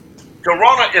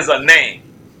 Corona is a name.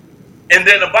 And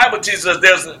then the Bible teaches us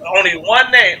there's only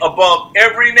one name above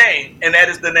every name, and that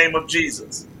is the name of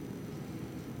Jesus.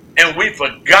 And we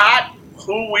forgot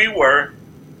who we were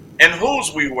and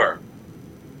whose we were.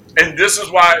 And this is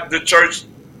why the church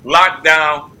locked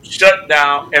down, shut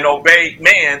down, and obeyed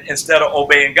man instead of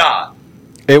obeying God.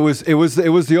 It was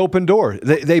the open door.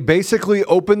 They basically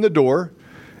opened the door,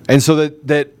 and so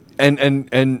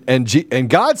and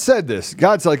God said this.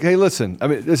 God's like, hey, listen. I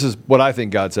mean, this is what I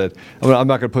think God said. I'm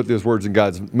not going to put those words in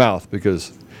God's mouth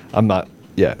because I'm not.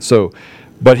 Yeah. So,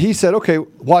 but He said, okay,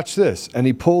 watch this, and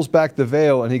He pulls back the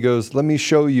veil and He goes, let me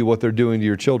show you what they're doing to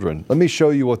your children. Let me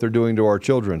show you what they're doing to our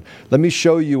children. Let me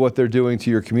show you what they're doing to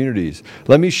your communities.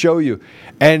 Let me show you.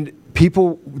 And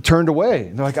people turned away.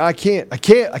 And they're like, I can't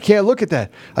look at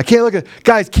that. I can't look at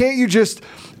guys. Can't you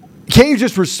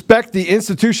just respect the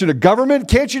institution of government?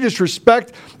 Can't you just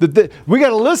respect that? We got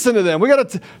to listen to them. We got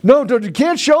to no. You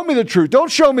can't show me the truth. Don't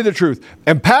show me the truth.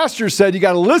 And pastors said you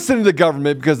got to listen to the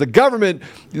government because the government,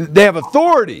 they have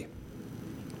authority,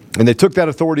 and they took that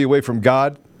authority away from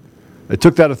God. They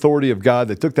took that authority of God.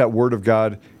 They took that word of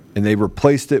God, and they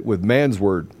replaced it with man's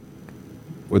word,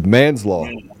 with man's law.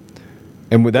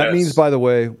 And what that means, by the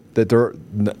way, that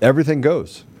everything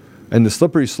goes. And the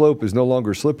slippery slope is no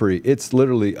longer slippery. It's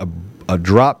literally a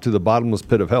drop to the bottomless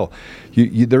pit of hell.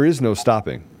 There is no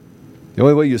stopping. The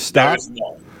only way you stop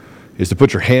is to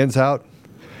put your hands out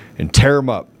and tear them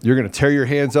up. You're going to tear your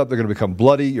hands up. They're going to become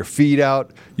bloody, your feet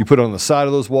out. You put it on the side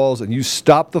of those walls, and you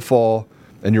stop the fall,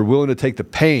 and you're willing to take the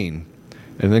pain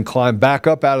and then climb back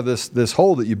up out of this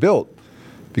hole that you built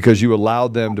because you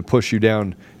allowed them to push you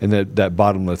down in that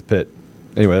bottomless pit.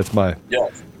 Anyway, that's my...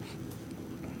 Yes.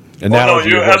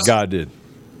 Analogy of what God did.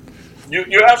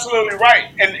 You're absolutely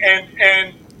right,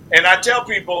 and I tell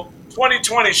people,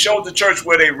 2020 showed the church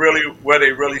where they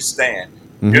really stand.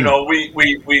 Mm-hmm. You know, we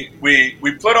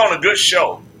put on a good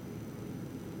show,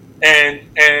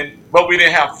 but we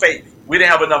didn't have faith. We didn't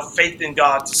have enough faith in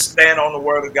God to stand on the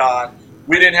word of God.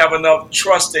 We didn't have enough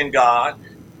trust in God.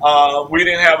 We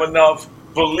didn't have enough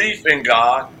belief in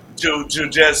God to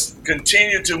just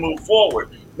continue to move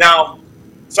forward. Now,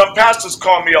 some pastors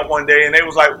called me up one day and they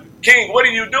was like, King, what are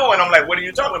you doing? I'm like, what are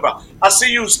you talking about? I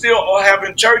see you still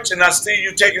having church and I see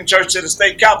you taking church to the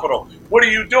state capitol. What are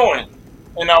you doing?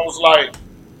 And I was like,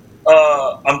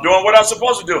 I'm doing what I'm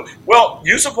supposed to do. Well,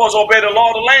 you're supposed to obey the law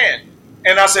of the land.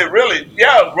 And I said, really?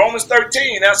 Yeah, Romans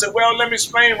 13. And I said, well, let me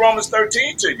explain Romans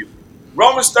 13 to you.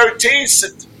 Romans 13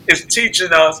 is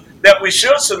teaching us that we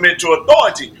should submit to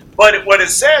authority. But what it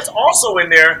says also in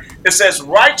there, it says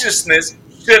righteousness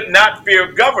should not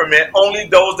fear government, only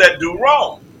those that do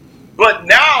wrong. But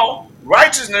now,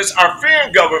 righteousness are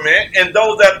fearing government, and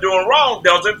those that are doing wrong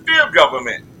doesn't fear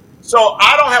government. So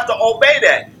I don't have to obey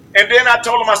that. And then I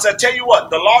told him, I said, tell you what,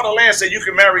 the law of the land said you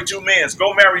can marry two men.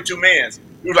 Go marry two men.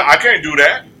 He was like, I can't do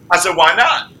that. I said, why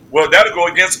not? Well, that'll go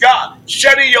against God.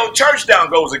 Shutting your church down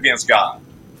goes against God.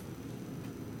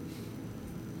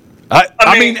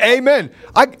 I mean, amen.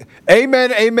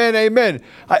 Amen.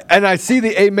 And I see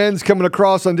the amens coming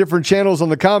across on different channels on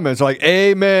the comments. Like,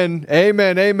 amen.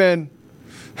 Amen.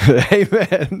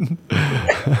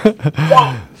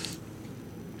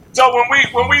 So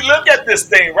when we look at this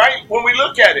thing, right? When we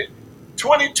look at it,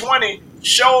 2020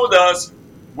 showed us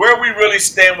where we really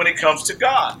stand when it comes to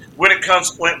God. When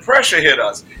pressure hit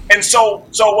us, and so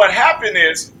what happened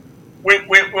is when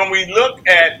we look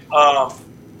at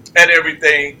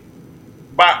everything.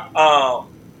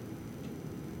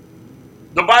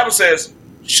 The Bible says,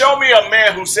 show me a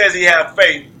man who says he has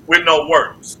faith with no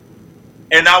works,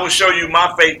 and I will show you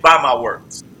my faith by my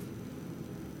works.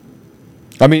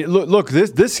 I mean, look,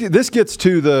 this gets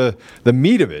to the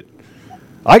meat of it.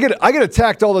 I get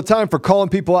attacked all the time for calling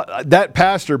people out. That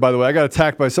pastor, by the way, I got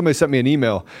attacked by somebody sent me an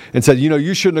email and said,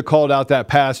 you shouldn't have called out that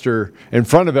pastor in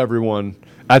front of everyone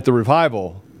at the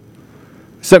revival.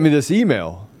 Sent me this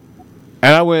email.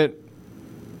 And I went,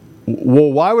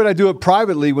 well, why would I do it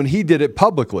privately when he did it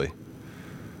publicly?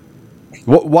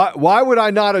 Why would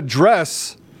I not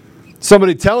address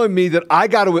somebody telling me that I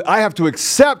have to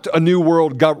accept a new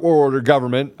world order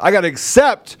government. I got to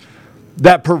accept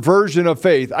that perversion of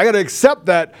faith. I got to accept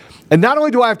that. And not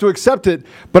only do I have to accept it,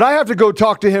 but I have to go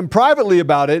talk to him privately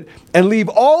about it and leave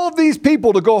all of these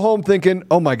people to go home thinking,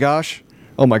 oh my gosh,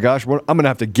 I'm going to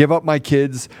have to give up my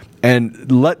kids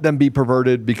and let them be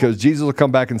perverted because Jesus will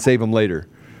come back and save them later.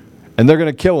 And they're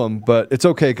going to kill them, but it's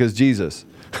okay because Jesus.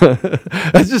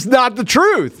 That's just not the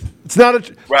truth. It's not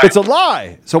right. It's a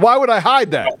lie. So why would I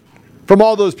hide that from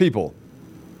all those people?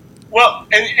 Well,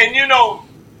 and you know,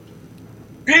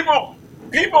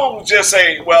 people just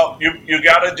say, well, you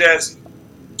got to just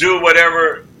do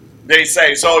whatever they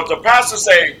say. So if the pastor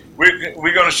say we're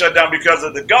going to shut down because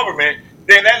of the government,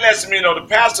 then that lets me know the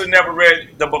pastor never read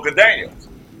the book of Daniel.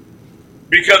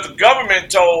 Because the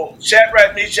government told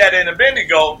Shadrach, Meshach, and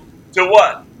Abednego to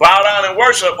what? Bow down and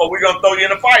worship, or we're going to throw you in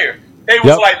the fire. They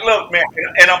was like, look, man,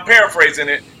 and I'm paraphrasing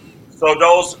it. So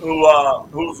those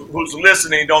who's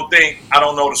listening don't think I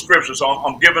don't know the scripture. So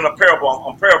I'm giving a parable.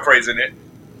 I'm paraphrasing it.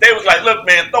 They was like, look,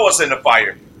 man, throw us in the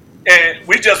fire. And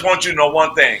we just want you to know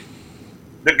one thing.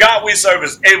 The God we serve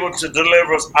is able to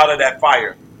deliver us out of that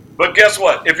fire. But guess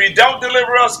what? If he don't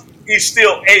deliver us, he's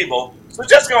still able. So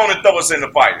just go on and throw us in the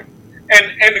fire.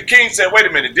 And the king said, wait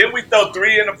a minute, didn't we throw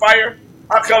 3 in the fire?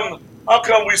 How come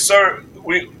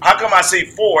I see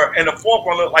 4 and the 4th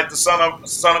one look like the son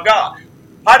of God?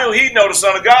 How do he know the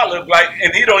Son of God look like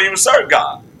and he don't even serve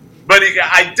God? But he can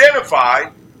identify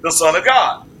the Son of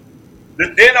God.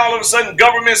 Then all of a sudden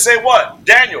government said what?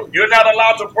 Daniel, you're not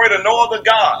allowed to pray to no other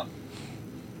God.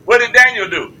 What did Daniel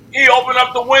do? He opened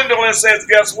up the window and says,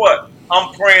 guess what?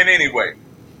 I'm praying anyway.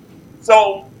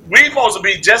 So we're supposed to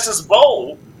be just as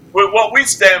bold with what we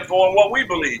stand for and what we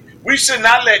believe. We should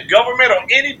not let government or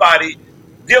anybody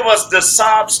give us the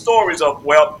sob stories of,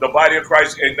 well, the body of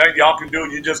Christ, and nothing y'all can do.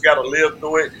 You just got to live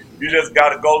through it. You just got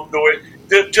to go through it.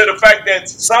 To the fact that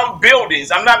some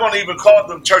buildings, I'm not going to even call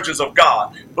them churches of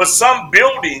God, but some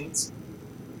buildings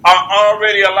are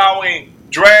already allowing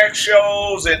drag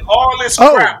shows and all this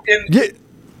crap.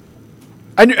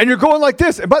 And you're going like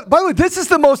this. And by the way, this is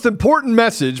the most important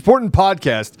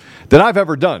podcast that I've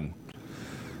ever done.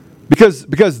 Because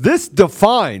this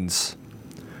defines,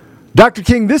 Dr.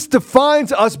 King, this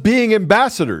defines us being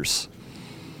ambassadors.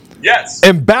 Yes.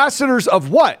 Ambassadors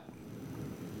of what?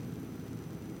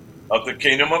 Of the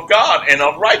kingdom of God and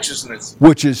of righteousness.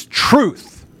 Which is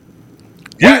truth.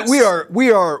 Yes. We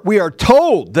are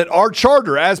told that our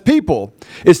charter as people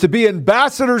is to be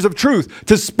ambassadors of truth,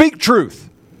 to speak truth.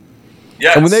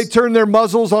 Yes. And when they turn their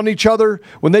muzzles on each other,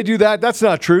 when they do that, that's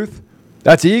not truth.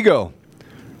 That's ego.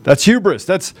 That's hubris.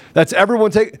 That's everyone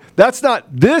take. That's not.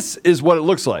 This is what it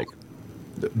looks like.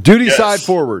 Duty side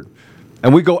forward,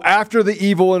 and we go after the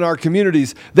evil in our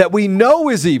communities that we know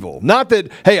is evil. Not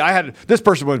that this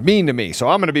person was mean to me, so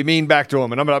I'm going to be mean back to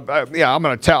him, and I'm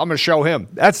going to show him.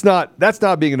 That's not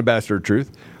being an ambassador of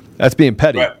truth. That's being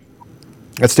petty. Right.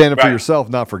 That's standing for yourself,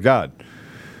 not for God.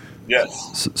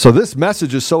 Yes. So this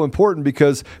message is so important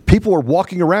because people are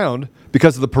walking around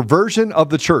because of the perversion of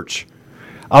the church.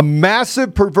 A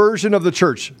massive perversion of the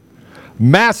church.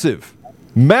 Massive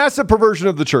perversion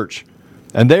of the church.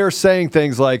 And they are saying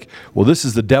things like, well, this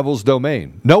is the devil's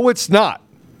domain. No, it's not.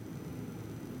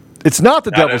 It's not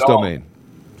the devil's domain.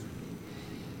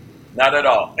 Not at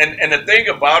all. And the thing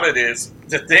about it is,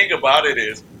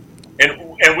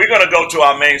 and we're going to go to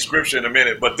our main scripture in a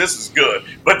minute, but this is good.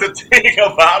 But the thing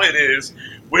about it is,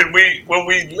 when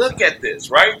we look at this,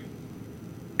 right,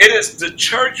 it is the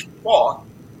church fault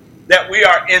that we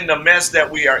are in the mess that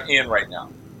we are in right now.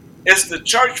 It's the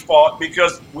church fault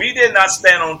because we did not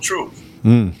stand on truth.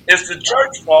 It's the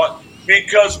church fault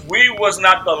because we was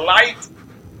not the light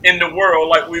in the world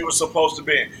like we were supposed to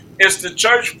be. It's the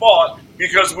church fault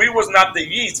because we was not the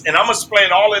yeast. And I'm going to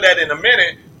explain all of that in a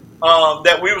minute,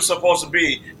 that we were supposed to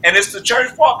be. And it's the church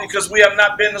fault because we have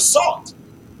not been the salt.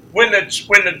 When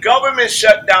the government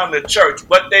shut down the church,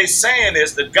 what they saying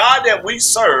is the God that we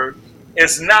serve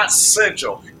is not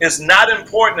central. It's not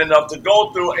important enough to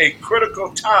go through a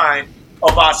critical time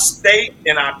of our state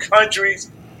and our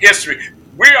country's history.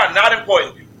 We are not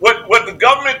important. What the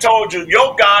government told you,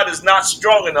 your God is not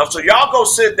strong enough, so y'all go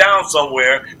sit down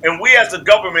somewhere, and we as the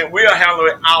government, we'll handle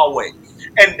it our way.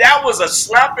 And that was a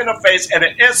slap in the face and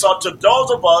an insult to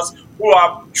those of us who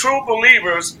are true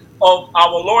believers of our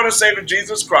Lord and Savior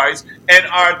Jesus Christ and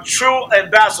are true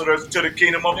ambassadors to the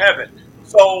kingdom of heaven.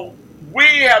 So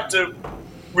we have to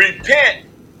repent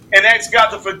and ask God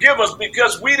to forgive us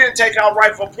because we didn't take our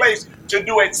rightful place to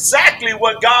do exactly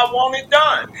what God wanted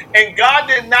done. And God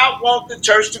did not want the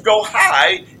church to go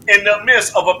hide in the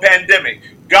midst of a pandemic.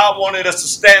 God wanted us to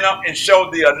stand up and show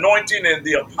the anointing and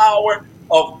the power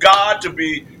of God to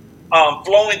be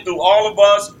flowing through all of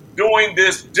us during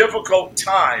this difficult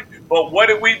time. But what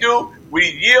did we do? We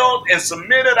yield and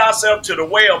submitted ourselves to the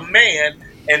way of man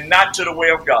and not to the way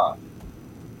of God.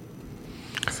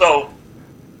 So,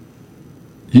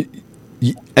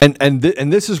 and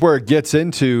this is where it gets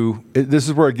into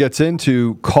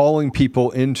calling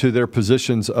people into their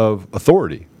positions of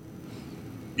authority.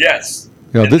 yes.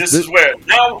 You know, And this is where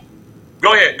now.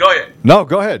 Go ahead. No,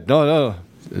 go ahead. No.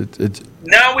 It's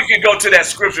Now we can go to that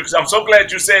scripture because I'm so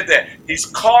glad you said that. He's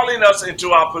calling us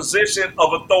into our position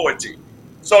of authority.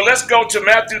 So let's go to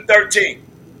Matthew 13.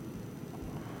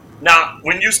 Now,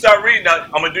 when you start reading, I'm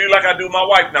going to do like I do my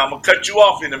wife now. I'm going to cut you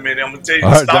off in a minute. I'm going to tell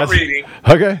you to stop reading.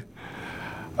 Okay.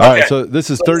 All Okay. right. So this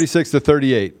is 36 to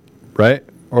 38, right?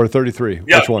 Or 33?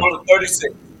 Yeah, Which one? go to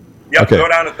 36. Yep, Okay. go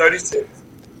down to 36.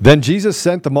 Then Jesus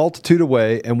sent the multitude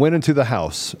away and went into the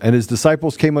house, and his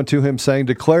disciples came unto him, saying,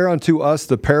 Declare unto us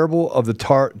the parable of the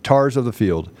tares of the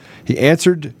field. He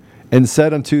answered and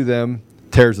said unto them,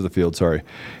 tares of the field, sorry.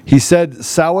 He said,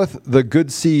 Soweth the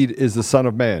good seed is the Son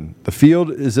of Man. The field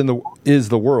is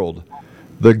the world.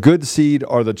 The good seed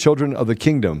are the children of the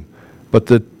kingdom, but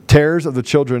the tares of the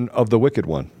children of the wicked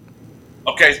one.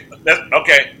 Okay.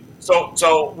 So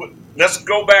let's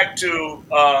go back to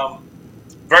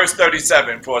verse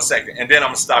 37 for a second, and then I'm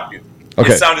going to stop you.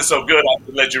 Okay. It sounded so good, I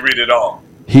could let you read it all.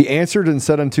 He answered and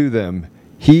said unto them,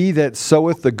 He that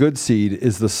soweth the good seed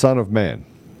is the Son of Man.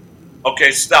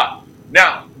 Okay, stop.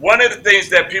 Now, one of the things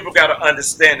that people got to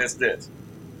understand is this.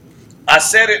 I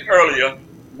said it earlier.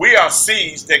 We are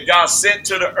seeds that God sent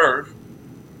to the earth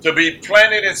to be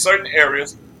planted in certain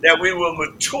areas that we will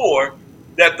mature,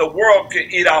 that the world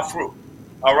can eat our fruit.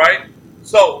 All right?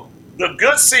 So the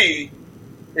good seed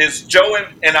is Joe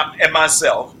and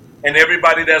myself and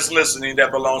everybody that's listening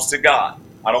that belongs to God.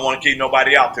 I don't want to keep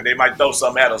nobody out because they might throw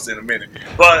something at us in a minute.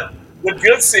 But the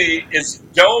good seed is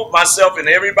Joe, myself, and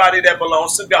everybody that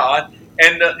belongs to God,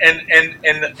 and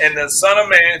the Son of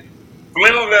Man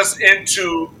flung us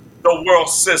into the world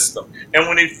system. And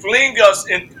when he flung us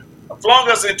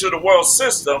into the world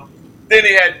system, then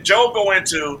he had Joe go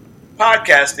into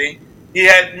podcasting. He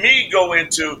had me go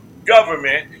into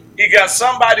government. He got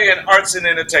somebody in arts and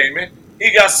entertainment.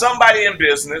 He got somebody in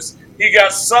business. He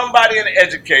got somebody in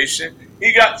education.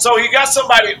 He got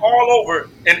somebody all over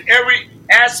in every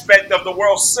aspect of the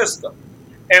world system.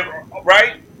 And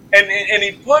right? And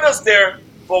he put us there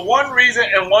for one reason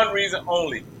and one reason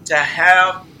only, to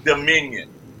have dominion.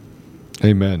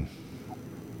 Amen.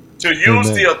 To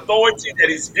use the authority that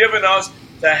he's given us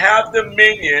to have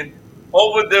dominion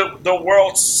over the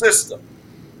world system.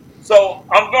 So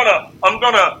I'm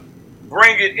gonna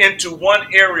bring it into one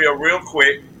area real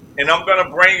quick, and I'm gonna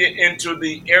bring it into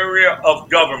the area of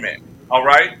government. All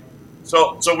right.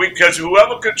 So because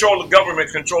whoever controls the government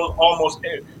controls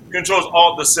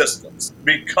all the systems.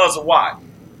 Because why?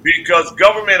 Because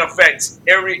government affects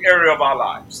every area of our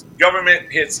lives.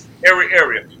 Government hits every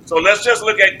area. So let's just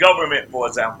look at government, for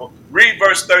example. Read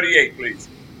verse 38, please.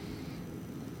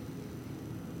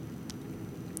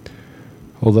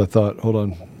 Hold that thought. Hold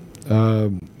on.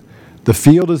 The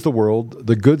field is the world.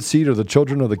 The good seed are the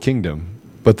children of the kingdom,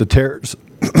 but the tares,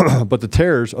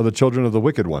 are the children of the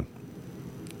wicked one.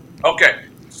 Okay.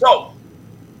 So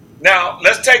now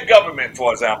let's take government,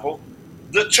 for example.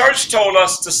 The church told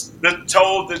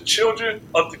the children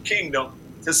of the kingdom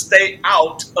to stay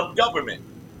out of government.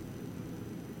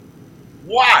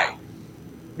 Why?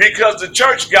 Because the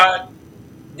church got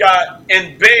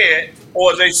in bed,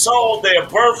 or they sold their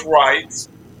birthrights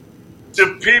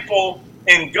to people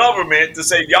in government to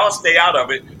say, y'all stay out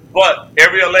of it, but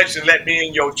every election let me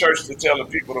in your church to tell the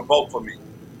people to vote for me.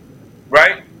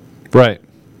 Right? Right.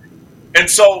 And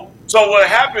so what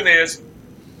happened is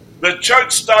the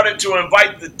church started to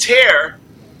invite the tare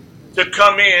to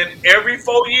come in every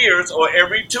 4 years or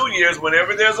every 2 years,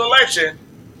 whenever there's election,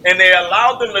 and they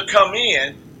allowed them to come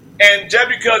in. And just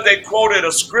because they quoted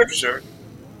a scripture,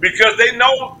 because they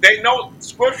know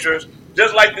scriptures,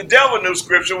 just like the devil knew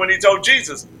scripture when he told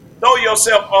Jesus, throw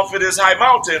yourself off of this high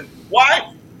mountain.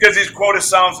 Why? Because he's quoted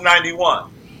Psalms 91.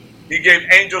 He gave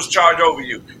angels charge over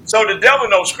you. So the devil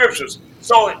knows scriptures.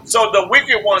 So the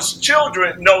wicked one's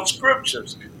children know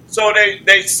scriptures. So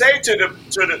they say to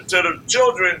the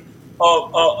children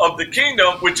of the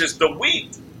kingdom, which is the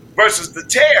wheat versus the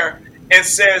tare,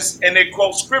 and they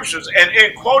quote scriptures. And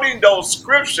in quoting those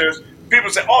scriptures, people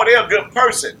say, oh, they're a good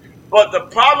person. But the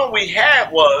problem we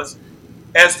had was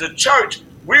as the church,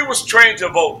 we was trained to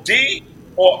vote D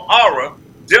or R,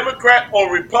 Democrat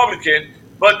or Republican,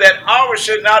 but that R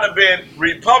should not have been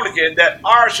Republican, that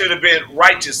R should have been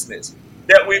righteousness.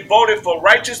 That we voted for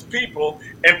righteous people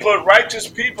and put righteous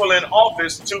people in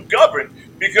office to govern.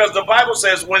 Because the Bible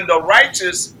says when the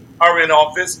righteous are in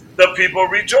office, the people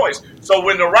rejoice. So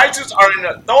when the righteous are in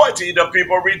authority, the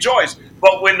people rejoice.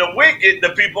 But when the wicked, the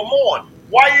people mourn.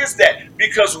 Why is that?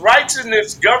 Because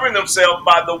righteousness govern themselves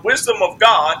by the wisdom of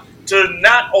God to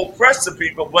not oppress the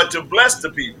people, but to bless the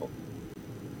people.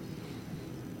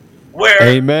 Where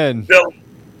Amen.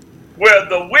 Where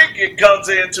the wicked comes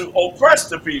in to oppress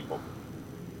the people.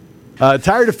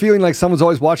 Tired of feeling like someone's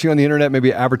always watching on the internet?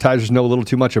 Maybe advertisers know a little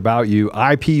too much about you.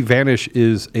 IPVanish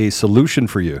is a solution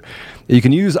for you. You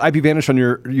can use IPVanish on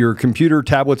your computer,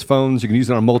 tablets, phones. You can use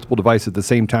it on multiple devices at the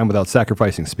same time without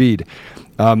sacrificing speed.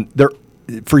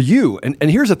 For you, and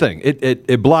here's the thing,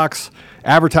 it blocks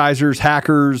advertisers,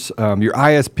 hackers, your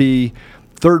ISP,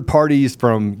 third parties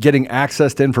from getting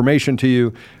access to information to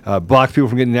you, blocks people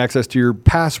from getting access to your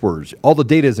passwords. All the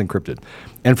data is encrypted.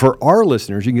 And for our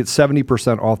listeners, you can get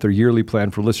 70% off their yearly plan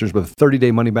for listeners with a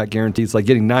 30-day money-back guarantee. It's like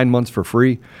getting 9 months for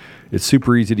free. It's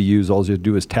super easy to use. All you have to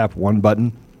do is tap one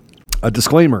button. A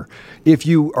disclaimer, if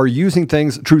you are using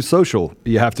things, Truth Social,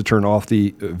 you have to turn off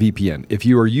the VPN. If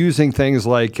you are using things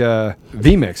like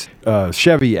vMix,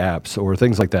 Chevy apps, or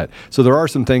things like that. So there are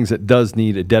some things that does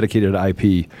need a dedicated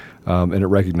IP, and it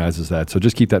recognizes that. So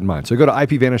just keep that in mind. So go to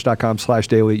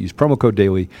ipvanish.com/daily, use promo code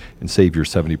daily, and save your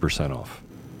 70% off.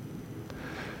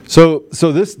 So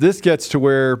this gets to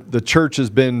where the church has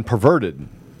been perverted.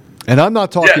 And I'm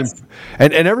not talking, yes.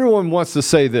 and everyone wants to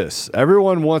say this.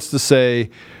 Everyone wants to say,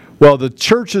 well, the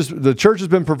church has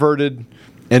been perverted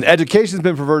and education's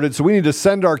been perverted, so we need to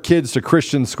send our kids to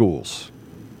Christian schools.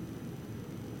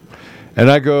 And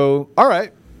I go, all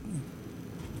right,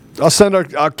 I'll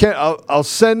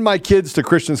send my kids to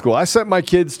Christian school. I sent my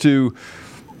kids to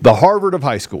the Harvard of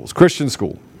high schools, Christian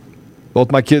school.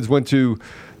 Both my kids went to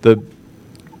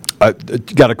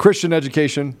got a Christian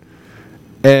education,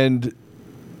 and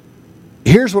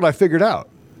here's what I figured out.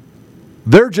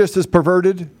 They're just as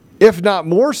perverted, if not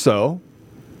more so,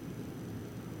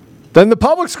 than the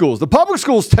public schools. The public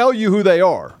schools tell you who they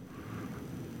are.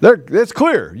 It's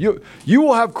clear. You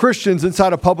will have Christians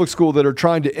inside a public school that are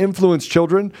trying to influence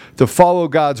children to follow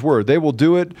God's word. They will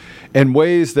do it in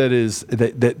ways that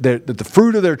the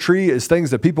fruit of their tree is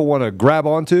things that people want to grab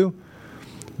onto.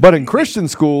 But in Christian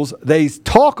schools, they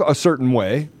talk a certain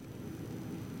way.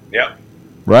 Yeah.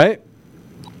 Right?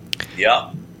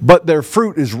 Yeah. But their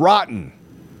fruit is rotten.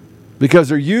 Because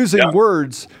they're using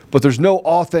words, but there's no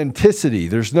authenticity.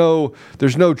 There's no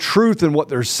truth in what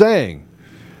they're saying.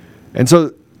 And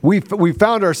so we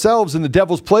found ourselves in the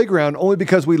devil's playground only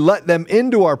because we let them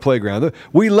into our playground.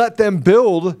 We let them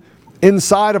build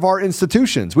inside of our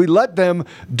institutions. We let them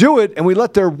do it, and we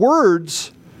let their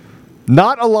words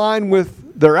not align with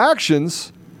their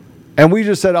actions, and we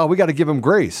just said, oh, we got to give them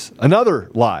grace.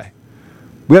 Another lie.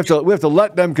 We have to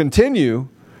let them continue.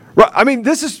 I mean,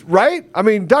 this is right. I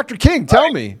mean, Dr. King,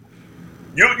 tell me.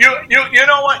 You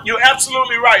know what? You're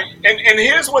absolutely right. And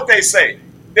here's what they say.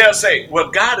 They'll say,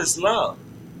 well, God is love.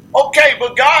 Okay,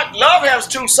 but love has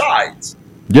two sides.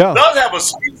 Yeah. Love have a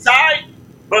sweet side,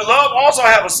 but love also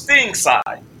have a sting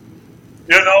side.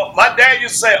 You know, my dad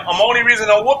used to say, the only reason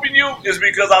I'm whooping you is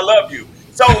because I love you.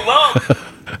 So love.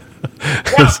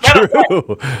 That's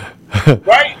true.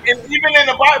 Right? And even in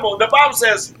the Bible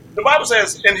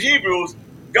says in Hebrews,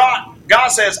 God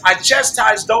says, I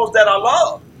chastise those that I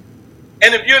love.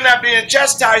 And if you're not being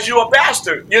chastised, you're a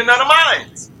bastard. You're none of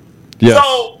mine. Yes.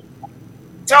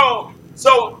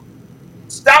 So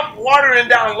stop watering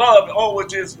down love. Oh,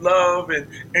 which is love and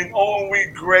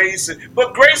we grace.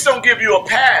 But grace don't give you a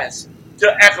pass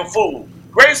to act a fool.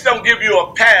 Grace don't give you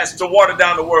a pass to water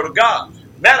down the word of God.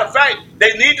 Matter of fact,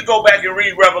 they need to go back and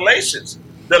read Revelations,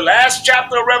 the last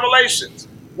chapter of Revelations.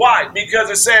 Why? Because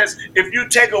it says, if you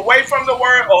take away from the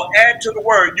word or add to the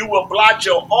word, you will blot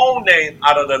your own name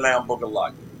out of the Lamb Book of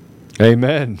Life.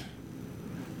 Amen.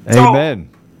 Amen.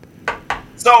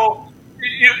 So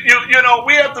you know,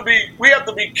 we have to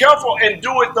be careful and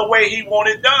do it the way He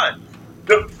wanted it done.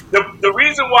 The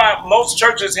reason why most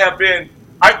churches have been,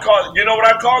 you know what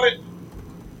I call it?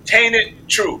 Tainted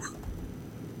truth.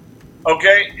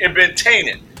 Okay, it's been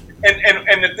tainted,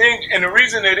 and the thing, and the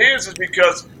reason it is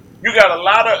because you got a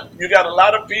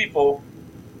lot of people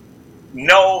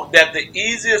know that the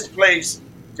easiest place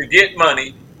to get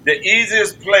money, the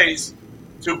easiest place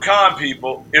to con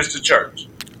people is the church.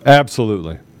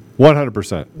 Absolutely,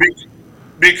 100%.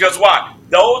 Because why?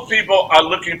 Those people are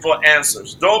looking for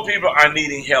answers. Those people are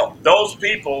needing help. Those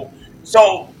people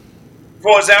So,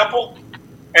 for example,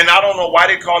 and I don't know why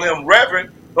they call him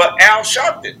Reverend, but Al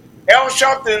Sharpton. Al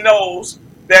Sharpton knows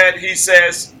that he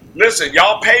says, listen,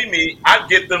 y'all pay me, I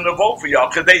get them to vote for y'all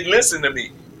because they listen to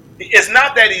me. It's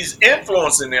not that he's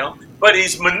influencing them, but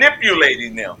he's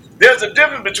manipulating them. There's a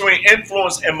difference between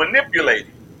influence and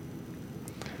manipulating.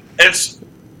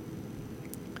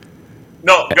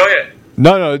 No, go ahead.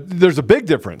 No, there's a big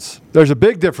difference. There's a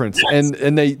big difference. Yes.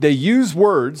 And they use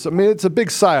words. I mean, it's a big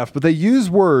psyop, but they use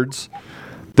words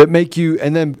that make you,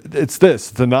 and then it's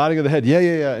the nodding of the head.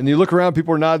 Yeah. And you look around,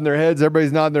 people are nodding their heads,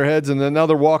 everybody's nodding their heads, and then now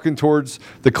they're walking towards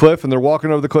the cliff, and they're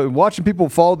walking over the cliff, and watching people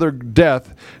fall to their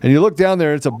death, and you look down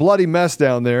there, and it's a bloody mess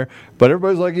down there, but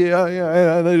everybody's like,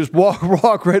 yeah, and they just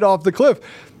walk right off the cliff.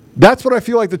 That's what I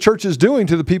feel like the church is doing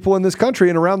to the people in this country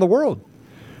and around the world.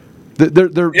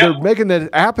 They're making that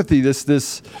apathy,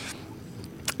 this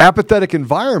apathetic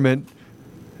environment,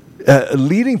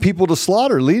 leading people to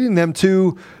slaughter, leading them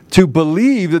to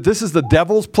believe that this is the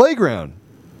devil's playground.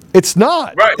 It's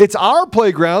not. Right. It's our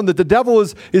playground that the devil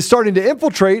is starting to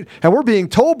infiltrate, and we're being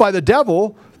told by the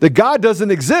devil that God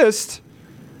doesn't exist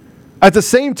at the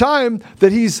same time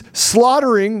that he's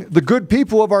slaughtering the good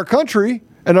people of our country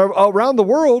and around the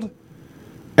world.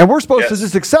 And we're supposed to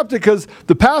just accept it because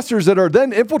the pastors that are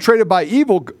then infiltrated by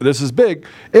evil, this is big,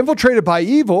 infiltrated by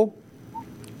evil,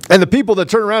 and the people that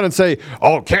turn around and say,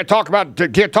 oh, can't talk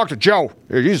to Joe.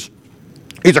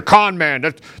 He's a con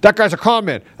man. That guy's a con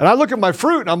man. And I look at my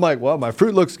fruit and I'm like, well, my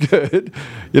fruit looks good.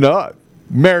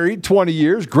 Married 20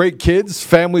 years, great kids,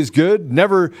 family's good,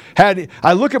 never had.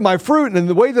 I look at my fruit and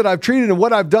the way that I've treated and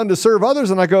what I've done to serve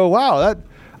others, and I go, wow,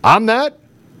 I'm that.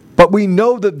 But we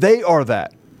know that they are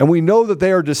that. And we know that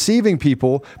they are deceiving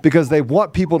people because they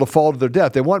want people to fall to their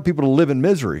death. They want people to live in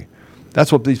misery.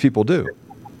 That's what these people do.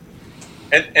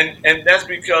 And that's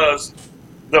because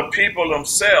the people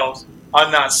themselves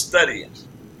are not studying.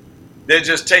 They're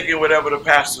just taking whatever the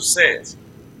pastor says.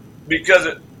 Because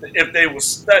if they would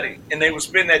study and they would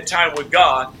spend that time with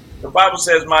God, the Bible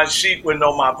says, my sheep will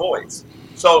know my voice.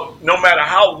 So no matter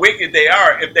how wicked they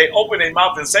are, if they open their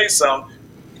mouth and say something,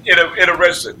 it'll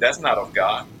register. That's not of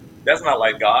God. That's not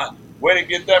like God. Where did they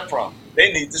get that from?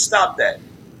 They need to stop that.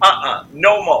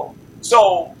 No more.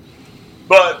 So,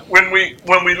 but when we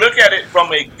look at it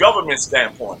from a government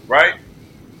standpoint, right?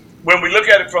 When we look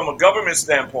at it from a government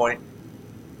standpoint,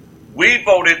 we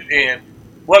voted in.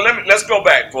 Well, let's go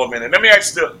back for a minute. Let me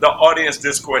ask the audience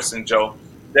this question, Joe,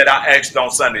 that I asked on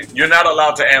Sunday. You're not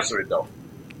allowed to answer it though.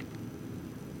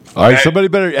 All right,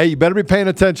 okay? You better be paying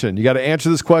attention. You got to answer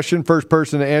this question. First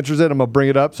person that answers it, I'm going to bring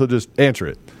it up, so just answer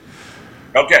it.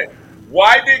 Okay.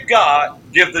 Why did God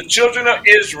give the children of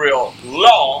Israel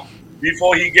law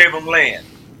before he gave them land?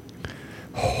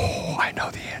 Oh, I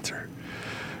know the answer.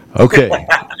 Okay.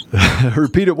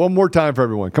 Repeat it one more time for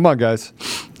everyone. Come on, guys.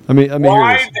 Let me hear this.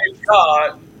 Why did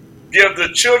God give the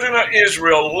children of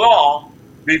Israel law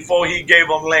before he gave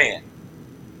them land?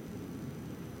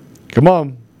 Come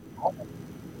on.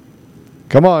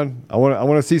 I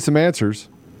want to see some answers.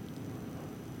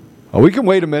 Oh, we can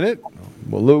wait a minute.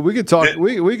 Well, we could talk.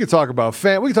 We could talk about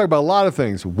we could talk about a lot of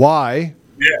things. Why?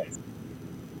 Yes.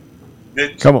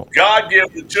 Come on. God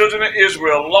gave the children of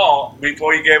Israel law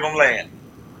before he gave them land.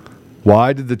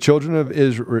 Why did God give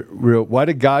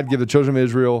the children of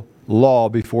Israel law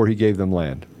before he gave them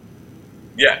land?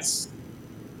 Yes.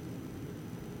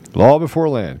 Law before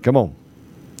land. Come on,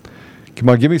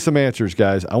 give me some answers,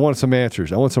 guys. I want some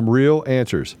answers. I want some real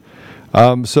answers.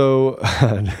 So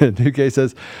Nuke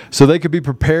says, so they could be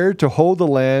prepared to hold the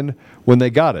land when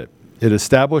they got it. It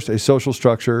established a social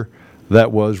structure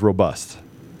that was robust.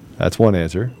 That's one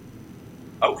answer.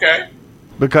 Okay.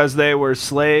 Because they were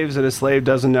slaves, and a slave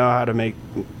doesn't know how to make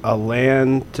a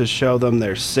land to show them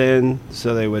their sin,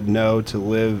 so they would know to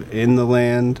live in the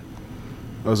land.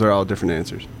 Those are all different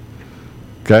answers.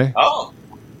 Okay. Oh,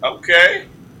 okay.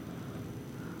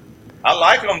 I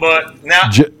like them, but now...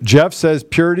 Jeff says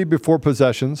purity before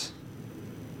possessions.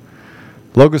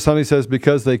 Locust Honey says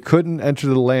because they couldn't enter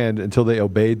the land until they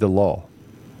obeyed the law.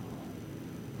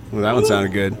 Well, that one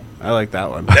sounded good. I like that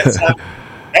one.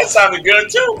 That sounded good,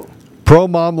 too. Pro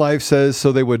Mom Life says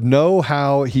so they would know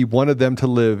how he wanted them to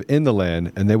live in the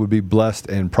land, and they would be blessed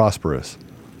and prosperous.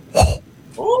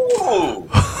 Ooh.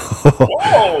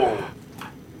 Whoa.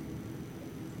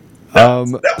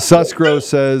 Susgro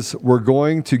says we're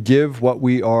going to give what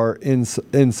we are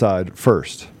inside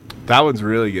first. That one's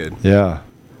really good. Yeah.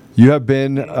 You have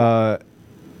been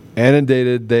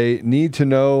inundated. They need to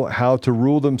know how to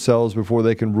rule themselves before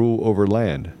they can rule over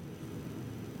land.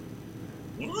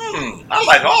 I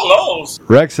like all those.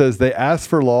 Rex says they asked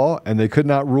for law and they could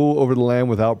not rule over the land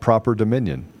without proper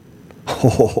dominion.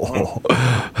 Wow.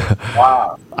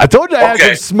 I told you I had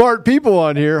Okay. some smart people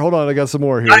on here. Hold on, I got some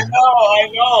more here. I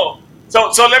know.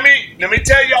 So let me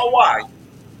tell y'all why.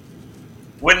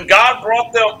 When God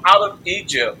brought them out of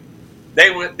Egypt,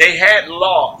 they had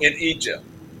law in Egypt.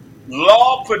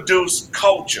 Law produced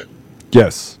culture.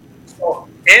 Yes. So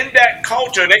in that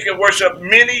culture, they could worship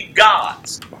many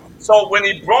gods. So when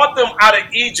he brought them out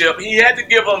of Egypt, he had to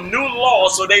give them new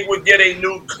laws so they would get a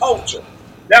new culture.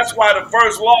 That's why the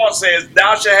first law says,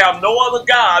 thou shalt have no other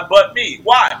God but me.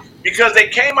 Why? Because they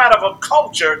came out of a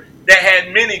culture that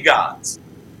had many gods.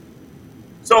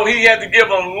 So he had to give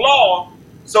them law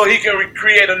so he can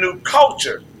create a new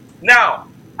culture. Now,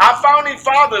 our founding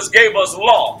fathers gave us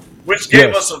law, which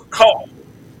gave us a culture.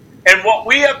 And what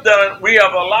we have done, we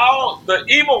have allowed the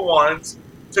evil ones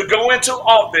to go into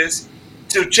office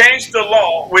to change the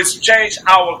law, which changed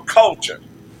our culture.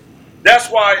 That's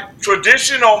why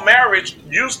traditional marriage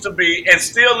used to be, and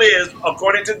still is,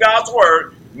 according to God's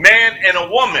word, man and a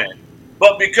woman.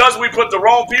 But because we put the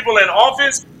wrong people in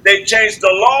office, they changed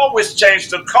the law, which changed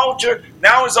the culture.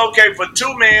 Now it's okay for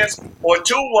two men or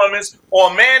two women, or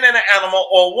a man and an animal,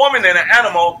 or a woman and an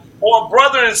animal, or a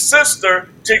brother and sister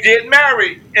to get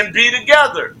married and be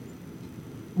together.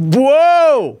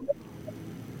 Whoa!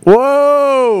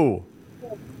 Whoa!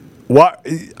 What?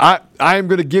 I am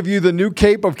going to give you the new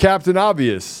cape of Captain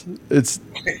Obvious. It's.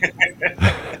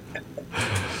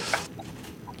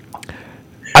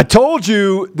 I told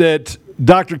you that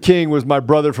Dr. King was my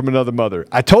brother from another mother.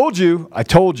 I told you.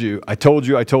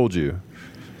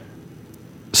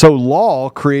 So law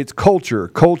creates culture.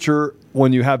 Culture,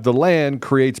 when you have the land,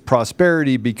 creates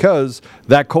prosperity because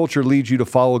that culture leads you to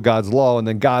follow God's law, and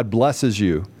then God blesses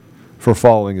you for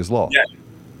following his law. Yeah,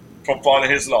 from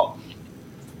following his law.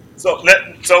 So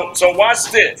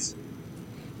watch this.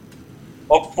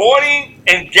 Avoiding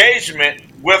engagement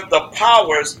with the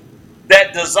powers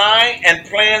that design and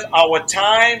plans our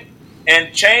time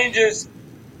and changes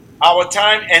our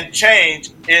time and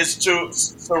change is to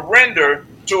surrender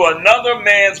to another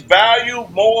man's value,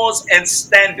 morals, and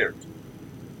standards.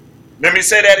 Let me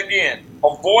say that again.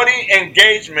 Avoiding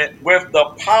engagement with the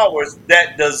powers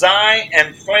that design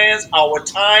and plans our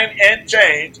time and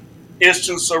change is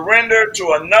to surrender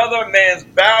to another man's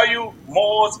value,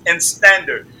 morals, and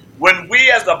standard. When we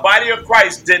as the body of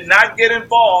Christ did not get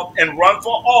involved and run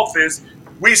for office,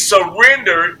 we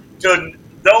surrendered to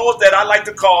those that I like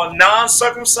to call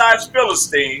non-circumcised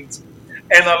Philistines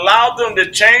and allowed them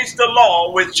to change the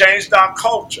law, which changed our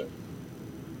culture.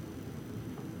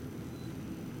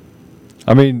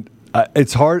 I mean,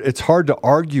 it's hard to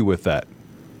argue with that.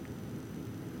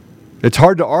 It's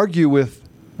hard to argue with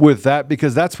that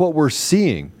because that's what we're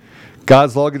seeing.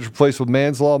 God's law gets replaced with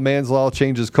man's law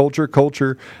changes culture,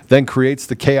 culture then creates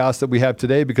the chaos that we have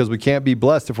today because we can't be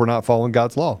blessed if we're not following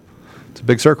God's law. It's a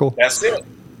big circle. That's it.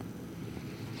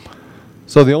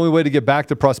 So the only way to get back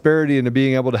to prosperity and to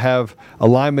being able to have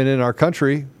alignment in our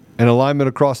country and alignment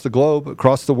across the globe,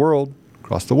 across the world,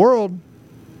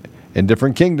 in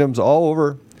different kingdoms all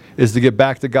over, is to get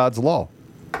back to God's law.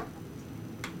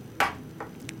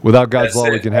 Without God's law,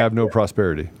 we can have no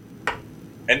prosperity.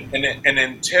 And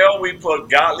until we put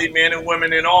godly men and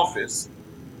women in office,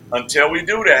 until we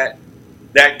do that,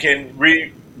 that can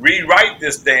rewrite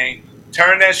this thing,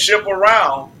 turn that ship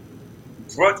around,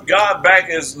 put God back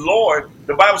as Lord.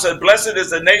 The Bible says, blessed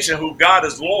is the nation who God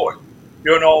is Lord.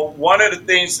 You know, one of the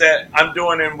things that I'm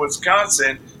doing in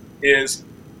Wisconsin is,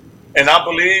 and I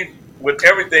believe with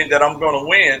everything that I'm going to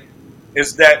win,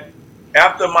 is that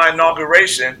after my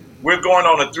inauguration, we're going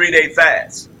on a 3-day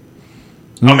fast.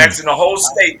 I'm asking the whole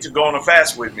state to go on a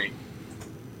fast with me.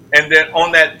 And then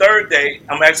on that third day,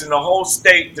 I'm asking the whole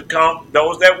state to come,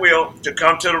 those that will, to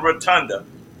come to the rotunda.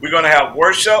 We're going to have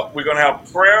worship. We're going to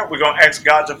have prayer. We're going to ask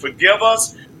God to forgive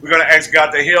us. We're going to ask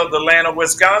God to heal the land of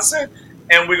Wisconsin.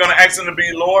 And we're going to ask him to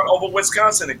be Lord over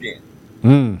Wisconsin again.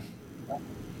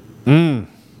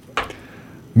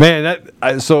 Man,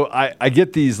 I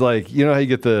get these, like, you know how you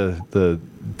get the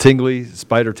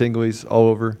spider tinglies all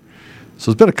over? So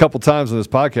it's been a couple times on this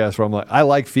podcast where I'm like, I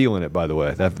like feeling it, by the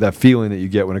way. That feeling that you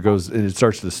get when it goes, and it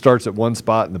starts at one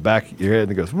spot in the back of your head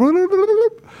and it goes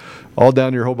all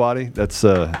down your whole body. It's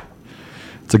a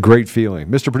great feeling.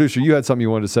 Mr. Producer, you had something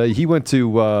you wanted to say. He went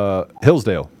to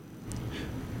Hillsdale.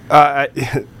 I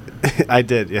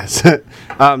did, yes.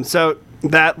 So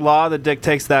that law that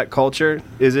dictates that culture,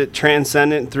 is it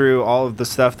transcendent through all of the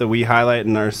stuff that we highlight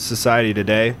in our society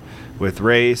today with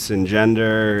race and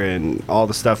gender and all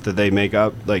the stuff that they make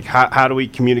up? Like, how do we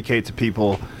communicate to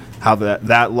people how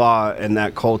that law and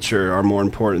that culture are more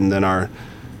important than our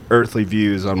earthly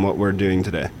views on what we're doing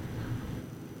today?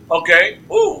 Okay.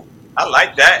 Ooh, I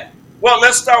like that. Well,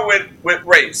 let's start with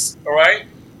race, all right?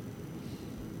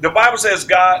 The Bible says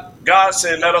God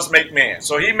said, let us make man.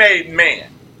 So he made man,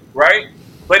 right?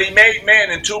 But he made man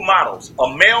in two models,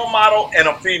 a male model and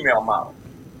a female model,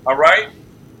 all right?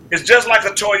 It's just like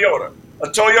a Toyota. A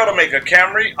Toyota make a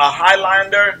Camry, a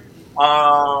Highlander,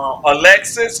 a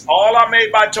Lexus, all are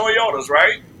made by Toyotas,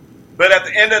 right? But at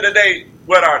the end of the day,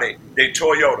 what are they? They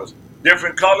Toyotas.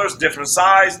 Different colors, different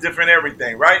size, different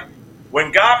everything, right?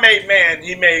 When God made man,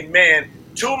 he made man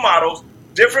two models,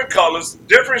 different colors,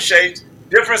 different shapes,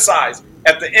 different size.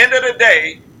 At the end of the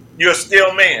day, you're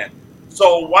still man.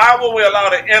 So why would we allow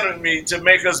the enemy to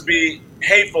make us be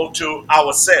hateful to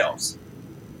ourselves?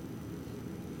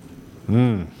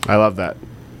 I love that.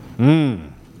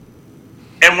 And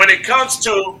when it comes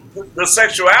to the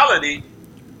sexuality,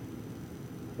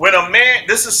 when a man,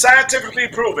 this is scientifically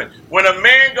proven, when a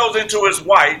man goes into his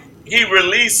wife, he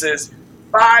releases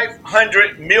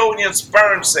 500 million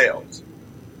sperm cells,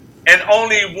 and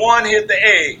only one hit the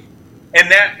egg. And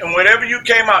whenever you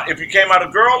came out, if you came out a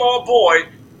girl or a boy,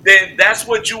 then that's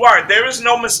what you are. There is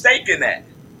no mistake in that.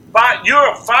 But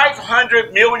you're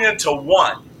 500 million to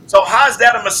 1. So how's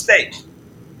that a mistake?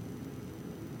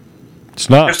 It's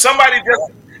not. If somebody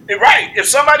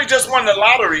just won the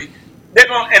lottery,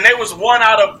 and they was one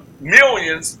out of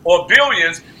millions or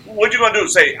billions, what you gonna do?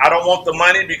 Say, I don't want the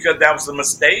money because that was a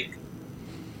mistake?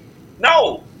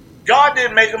 No, God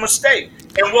didn't make a mistake.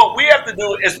 And what we have to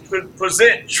do is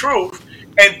present truth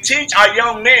and teach our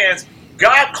young men,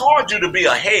 God called you to be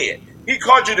a head. He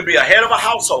called you to be a head of a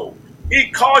household. He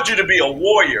called you to be a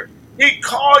warrior. He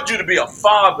called you to be a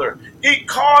father. He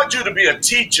called you to be a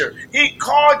teacher. He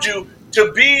called you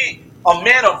to be a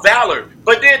man of valor.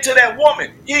 But then to that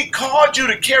woman, he called you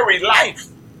to carry life.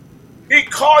 He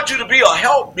called you to be a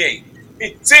helpmate.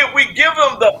 See, if we give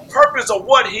them the purpose of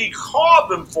what he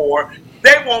called them for,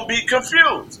 they won't be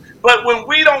confused. But when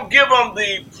we don't give them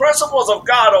the principles of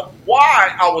God of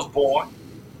why I was born,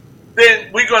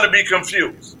 then we're going to be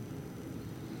confused.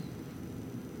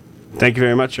 Thank you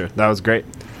very much, sir. That was great.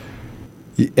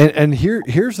 And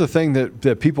here's the thing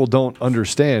that people don't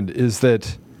understand is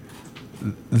that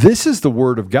this is the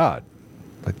word of God.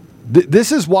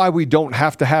 This is why we don't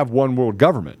have to have one world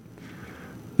government.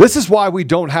 This is why we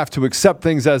don't have to accept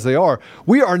things as they are.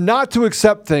 We are not to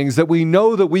accept things that we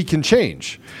know that we can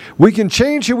change. We can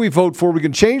change who we vote for. We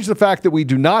can change the fact that we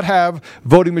do not have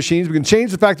voting machines. We can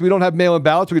change the fact that we don't have mail-in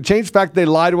ballots. We can change the fact that they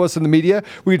lie to us in the media.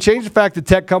 We can change the fact that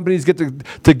tech companies get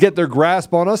to get their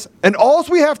grasp on us. And all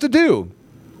we have to do,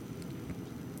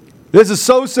 this is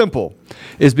so simple,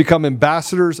 is become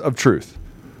ambassadors of truth.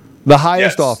 The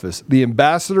highest office, the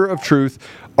ambassador of truth.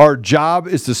 Our job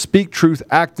is to speak truth,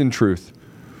 act in truth.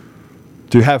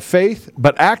 To have faith,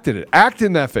 but act in it. Act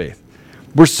in that faith.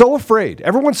 We're so afraid.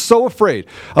 Everyone's so afraid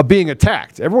of being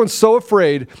attacked. Everyone's so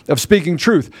afraid of speaking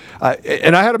truth.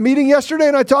 And I had a meeting yesterday,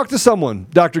 and I talked to someone,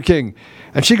 Dr. King,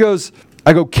 and she goes,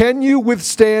 I go, can you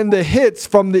withstand the hits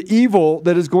from the evil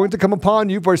that is going to come upon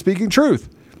you for speaking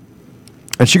truth?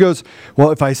 And she goes,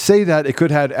 well, if I say that, it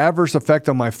could have adverse effect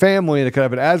on my family, and it could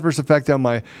have an adverse effect on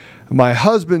my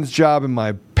husband's job and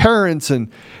my parents. And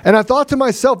I thought to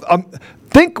myself,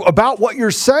 think about what you're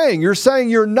saying. You're saying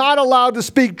you're not allowed to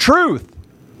speak truth.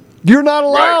 You're not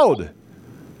allowed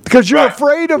because you're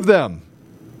afraid of them.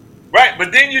 Right,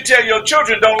 but then you tell your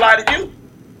children don't lie to you.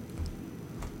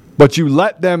 But you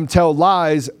let them tell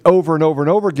lies over and over and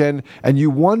over again, and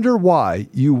you wonder why.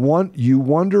 You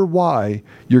wonder why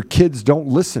your kids don't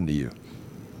listen to you.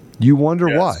 You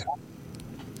wonder why.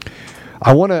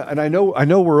 I want to, and I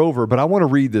know we're over, but I want to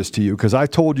read this to you because I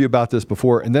told you about this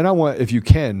before, and then I want, if you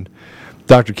can,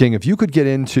 Dr. King, if you could get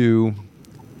into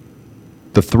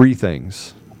the three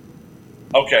things.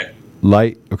 Okay.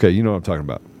 Light. Okay, you know what I'm talking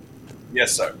about.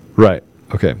 Yes, sir. Right.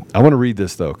 Okay. I want to read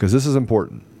this, though, because this is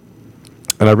important.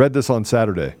 And I read this on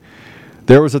Saturday.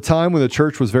 There was a time when the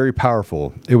church was very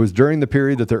powerful. It was during the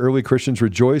period that the early Christians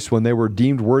rejoiced when they were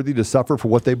deemed worthy to suffer for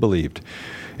what they believed.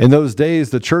 In those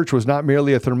days, the church was not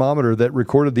merely a thermometer that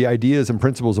recorded the ideas and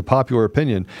principles of popular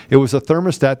opinion. It was a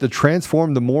thermostat that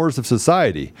transformed the mores of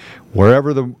society.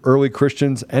 Wherever the early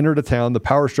Christians entered a town, the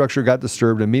power structure got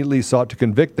disturbed and immediately sought to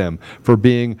convict them for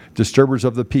being disturbers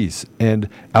of the peace and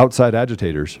outside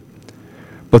agitators.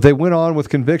 But they went on with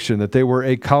conviction that they were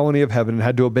a colony of heaven and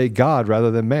had to obey God rather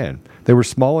than man. They were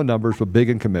small in numbers but big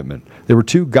in commitment. They were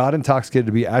too God-intoxicated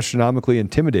to be astronomically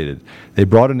intimidated. They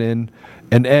brought an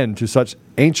end to such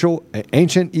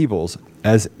ancient evils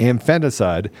as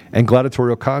infanticide and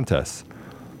gladiatorial contests.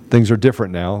 Things are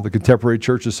different now. The contemporary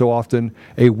church is so often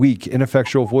a weak,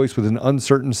 ineffectual voice with an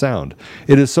uncertain sound.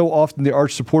 It is so often the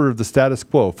arch supporter of the status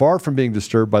quo. Far from being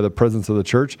disturbed by the presence of the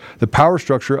church, the power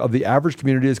structure of the average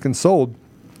community is consoled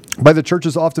by the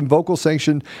church's often vocal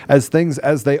sanction as things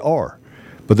as they are.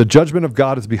 But the judgment of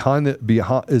God is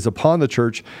upon the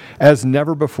church as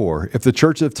never before. If the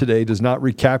church of today does not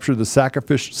recapture the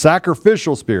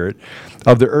sacrificial spirit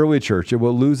of the early church, it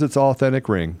will lose its authentic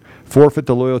ring, forfeit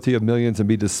the loyalty of millions, and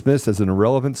be dismissed as an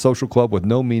irrelevant social club with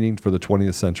no meaning for the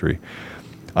 20th century.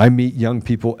 I meet young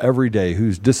people every day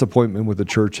whose disappointment with the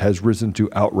church has risen to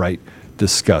outright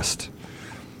disgust.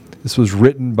 This was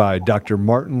written by Dr.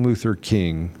 Martin Luther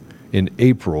King in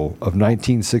April of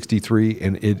 1963,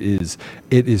 and it is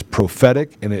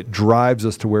prophetic, and it drives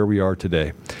us to where we are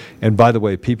today. And by the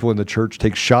way, people in the church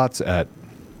take shots at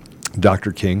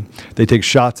Dr. King. They take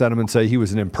shots at him and say he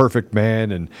was an imperfect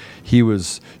man, and he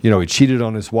was, he cheated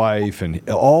on his wife, and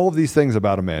all of these things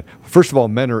about a man. First of all,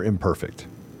 men are imperfect.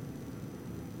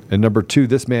 And number two,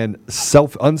 this man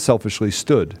unselfishly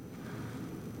stood.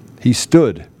 He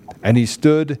stood, and he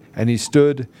stood, and he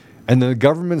stood, and the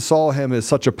government saw him as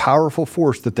such a powerful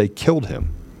force that they killed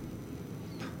him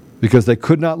because they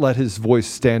could not let his voice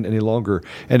stand any longer.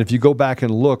 And if you go back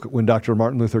and look when Dr.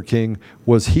 Martin Luther King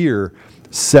was here,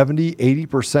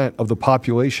 70-80% of the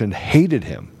population hated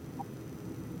him.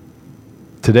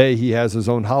 Today he has his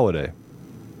own holiday,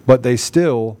 but they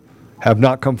still have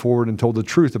not come forward and told the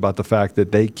truth about the fact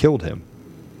that they killed him,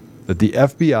 that the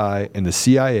FBI and the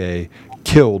CIA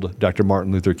killed Dr.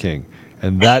 Martin Luther King.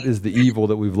 And that is the evil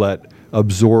that we've let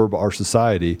absorb our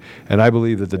society. And I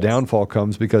believe that the downfall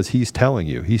comes because he's telling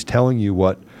you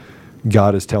what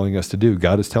God is telling us to do.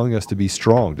 God is telling us to be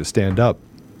strong, to stand up,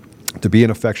 to be an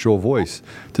effectual voice,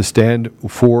 to stand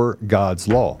for God's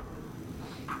law.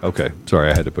 Okay,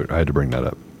 sorry, I had to bring that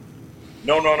up.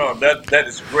 No. That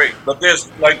is great. But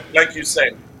there's like you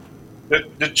say,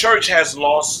 the church has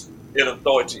lost its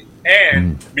authority.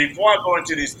 And before I go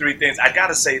into these three things, I got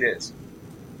to say this.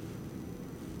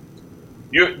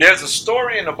 There's a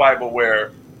story in the Bible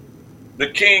where the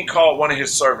king called one of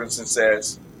his servants and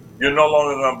says, "You're no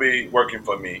longer going to be working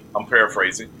for me." I'm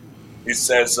paraphrasing. He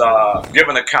says, "Give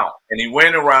an account." And he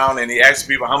went around and he asked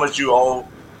people, "How much you owe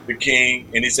the king?"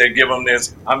 And he said, "Give him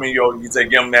this." "How many you owe?" He said,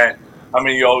 "Give him that." "How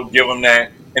many you owe?" "Give him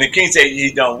that." And the king said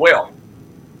he done well.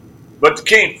 But the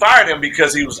king fired him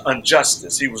because he was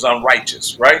unjust. He was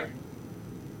unrighteous, right?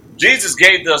 Jesus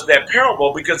gave us that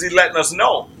parable because he's letting us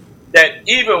know that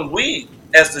even we,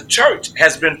 as the church,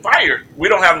 has been fired. We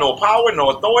don't have no power,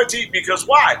 no authority, because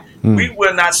why? We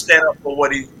will not stand up for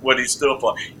what he stood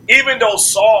for. Even though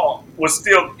Saul was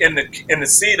still in the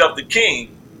seat of the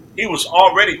king, he was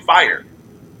already fired.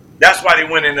 That's why they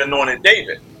went and anointed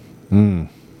David.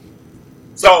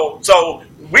 So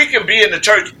we can be in the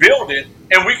church building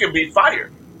and we can be fired.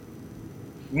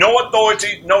 No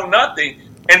authority, no nothing.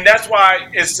 And that's why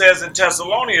it says in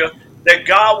Thessalonica that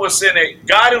God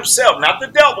himself, not the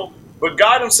devil, but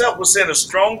God himself will send a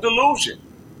strong delusion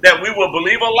that we will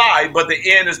believe a lie, but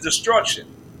the end is destruction.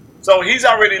 So he's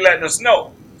already letting us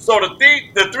know. So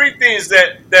the three things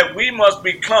that we must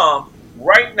become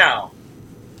right now,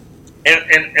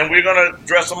 and we're going to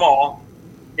address them all,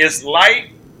 is light,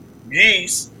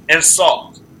 yeast, and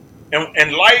salt.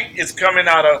 And light is coming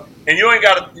out of, and you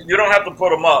don't have to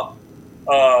put them up,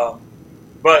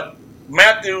 but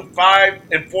Matthew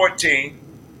 5:14,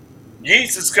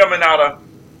 yeast is coming out of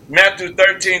Matthew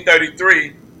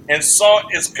 13:33, and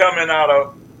salt is coming out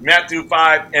of Matthew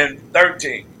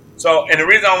 5:13. So, and the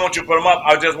reason I want you to put them up,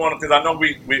 I just want to, because I know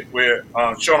we're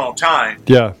short on time.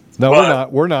 Yeah, no,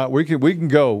 we're not. We can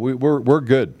go. We're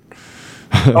good.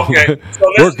 Okay,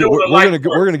 so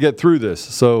we're gonna get through this.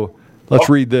 So let's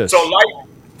read this. So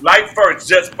light first,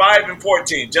 just 5 and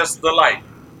 14, just the light.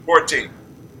 14.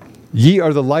 Ye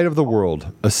are the light of the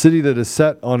world. A city that is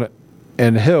set on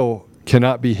an hill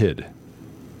cannot be hid.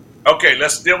 Okay,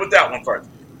 let's deal with that one first.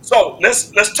 So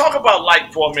let's talk about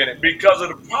light for a minute, because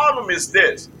the problem is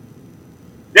this.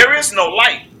 There is no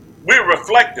light. We're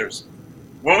reflectors.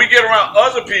 When we get around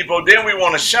other people, then we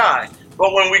want to shine.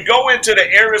 But when we go into the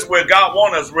areas where God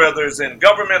wants us, whether it's in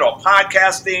government or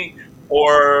podcasting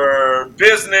or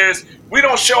business, we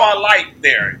don't show our light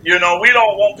there. We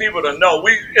don't want people to know.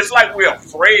 It's like we're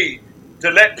afraid to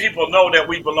let people know that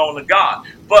we belong to God.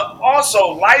 But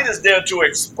also, light is there to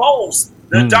expose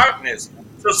the darkness,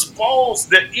 to expose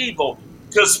the evil,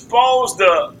 to expose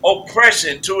the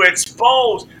oppression, to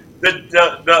expose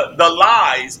the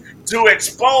lies, to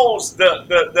expose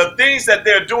the things that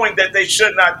they're doing that they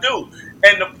should not do.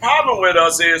 And the problem with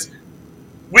us is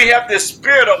we have this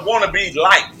spirit of want to be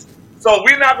light. So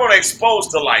we're not going to expose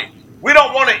the light. We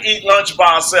don't want to eat lunch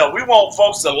by ourselves. We want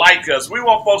folks to like us. We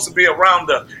want folks to be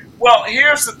around us. Well,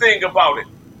 here's the thing about it.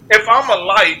 If I'm a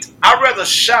light, I'd rather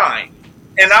shine.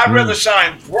 And I'd rather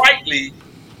shine brightly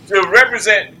to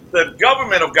represent the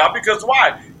government of God. Because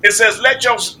why? It says, let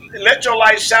your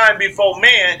light shine before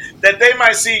men, that they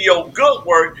might see your good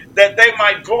work, that they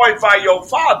might glorify your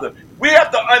Father. We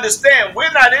have to understand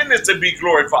we're not in this to be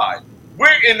glorified.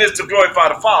 We're in this to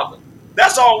glorify the Father.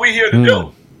 That's all we're here to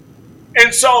do.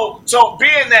 And so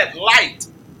being that light,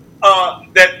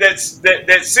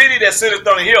 that city that sitteth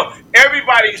on the hill,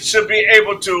 everybody should be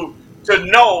able to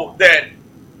know that,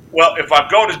 well, if I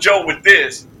go to Joe with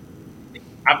this,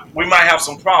 we might have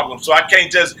some problems. So I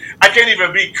can't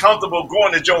even be comfortable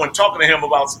going to Joe and talking to him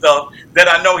about stuff that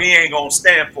I know he ain't gonna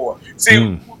stand for.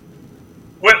 See,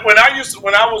 when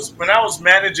I was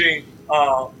managing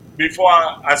before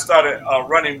I started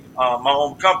running my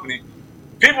own company,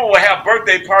 people would have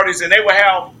birthday parties and they would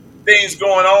have things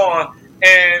going on,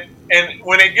 and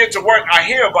when they get to work, I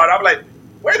hear about it. I'm like,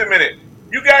 wait a minute,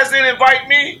 you guys didn't invite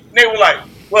me? And they were like,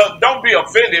 well, don't be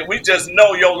offended. We just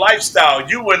know your lifestyle.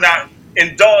 You would not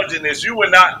indulge in this. You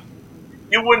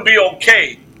wouldn't be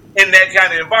okay in that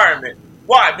kind of environment.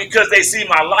 Why? Because they see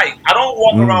my light. I don't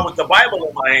walk around with the Bible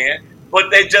in my hand, but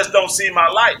they just don't see my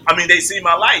light. I mean, they see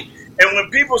my light. And when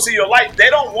people see your light, they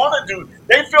don't want to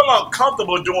they feel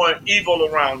uncomfortable doing evil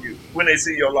around you when they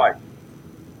see your light.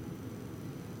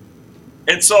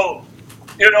 And so,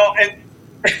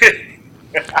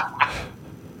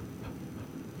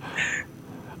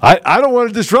 I don't want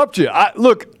to disrupt you.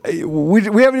 Look, we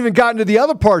haven't even gotten to the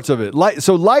other parts of it.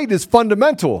 Light is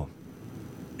fundamental.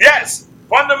 Yes,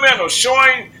 fundamental.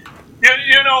 Showing,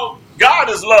 God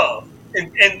is love.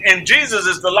 And Jesus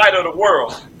is the light of the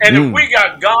world. And if we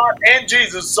got God and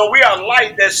Jesus, so we are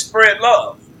light that spread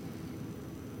love.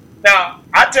 Now,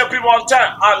 I tell people all the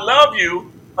time, I love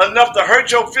you enough to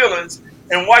hurt your feelings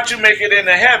and watch you make it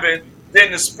into heaven, than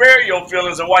to spare your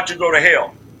feelings and watch you go to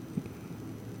hell.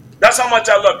 That's how much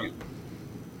I love you.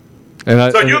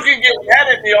 So you can get mad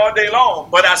at me all day long,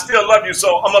 but I still love you.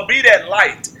 So I'm gonna be that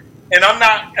light, and I'm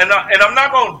not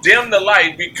gonna dim the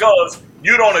light because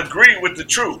you don't agree with the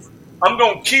truth. I'm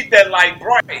gonna keep that light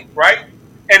bright, right?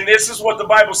 And this is what the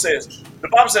Bible says. The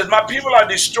Bible says, "My people are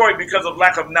destroyed because of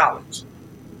lack of knowledge,"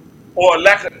 or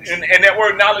lack of, and that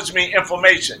word knowledge means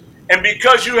information. And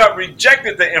because you have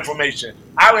rejected the information,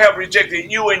 I have rejected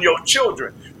you and your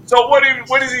children. So what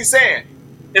is he saying?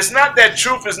 It's not that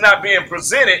truth is not being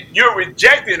presented. You're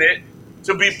rejecting it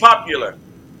to be popular.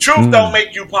 Truth don't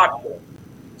make you popular.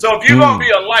 So if you're going to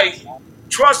be a light,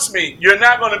 trust me, you're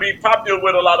not going to be popular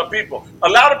with a lot of people. A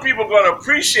lot of people are going to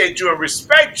appreciate you and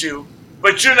respect you,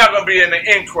 but you're not going to be in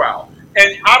the in crowd.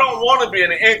 And I don't want to be in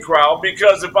the in crowd,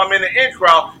 because if I'm in the in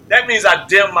crowd, that means I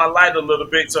dim my light a little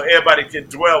bit so everybody can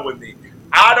dwell with me.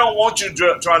 I don't want you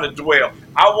trying to dwell.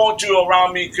 I want you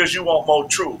around me because you want more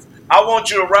truth. I want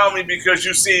you around me because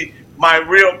you see my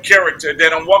real character,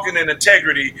 that I'm walking in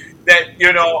integrity, that,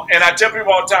 and I tell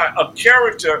people all the time, a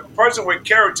person with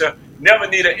character never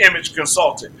need an image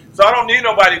consultant. So I don't need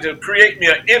nobody to create me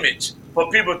an image for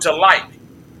people to like.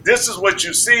 This is what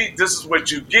you see. This is what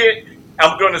you get.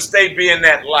 I'm going to stay being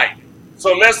that light.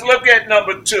 So let's look at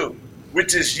number 2,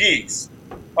 which is yeast.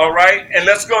 All right? And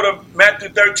let's go to Matthew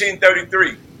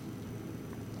 13:33.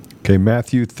 Okay,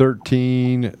 Matthew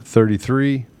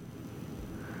 13:33.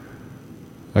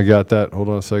 I got that. Hold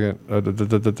on a second.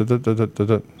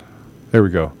 There we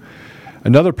go.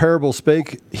 Another parable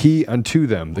spake he unto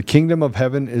them. The kingdom of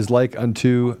heaven is like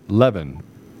unto leaven,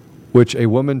 which a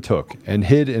woman took and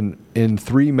hid in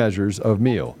 3 measures of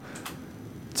meal,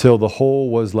 till the whole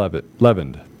was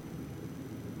leavened.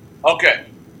 Okay.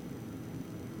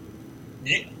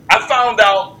 I found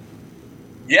out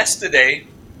yesterday,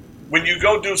 when you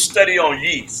go do study on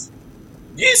yeast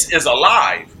is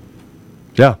alive.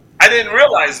 Yeah. I didn't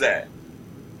realize that.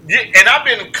 And I've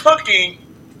been cooking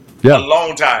a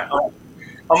long time.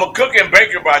 I'm a cook and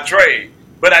baker by trade,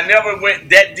 but I never went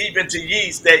that deep into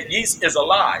yeast, that yeast is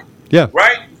alive. Yeah.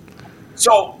 Right?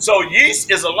 So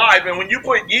yeast is alive, and when you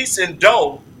put yeast in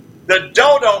dough, the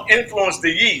dough don't influence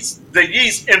the yeast. The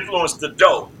yeast influence the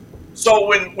dough. So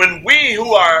when we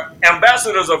who are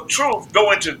ambassadors of truth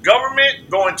go into government,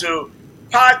 go into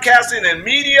podcasting and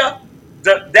media,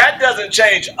 that doesn't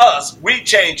change us. We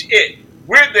change it.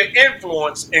 We're the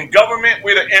influence in government.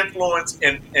 We're the influence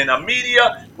in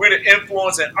media. We're the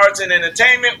influence in arts and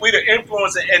entertainment. We're the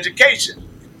influence in education.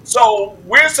 So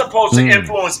we're supposed to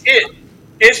influence it.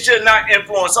 It should not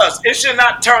influence us. It should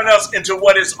not turn us into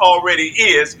what it already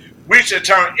is. We should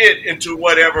turn it into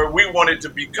whatever we want it to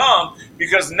become,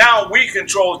 because now we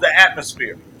control the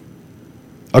atmosphere.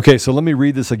 Okay, so let me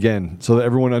read this again so that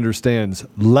everyone understands.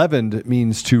 Leavened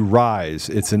means to rise.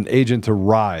 It's an agent to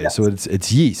rise. Yes. So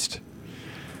it's yeast.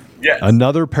 Yes.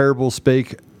 Another parable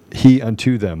spake he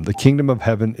unto them. The kingdom of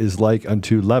heaven is like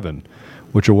unto leaven,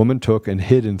 which a woman took and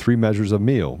hid in 3 measures of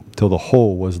meal, till the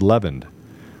whole was leavened.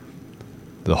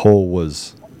 The whole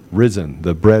was risen.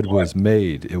 The bread was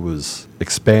made. It was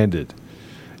expanded.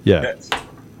 Yeah. Yes.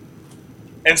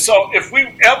 And so if we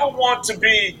ever want to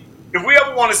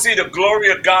see the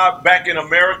glory of God back in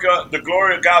America, the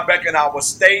glory of God back in our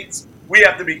states, we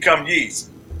have to become yeast.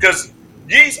 Because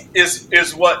yeast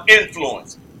is what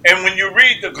influence. And when you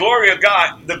read the glory of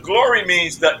God, the glory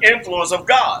means the influence of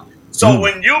God. So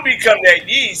when you become that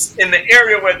yeast in the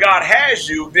area where God has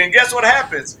you, then guess what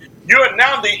happens? You're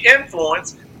now the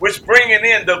influence, which bringing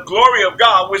in the glory of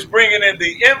God, which bringing in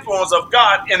the influence of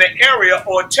God in an area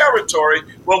or territory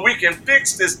where we can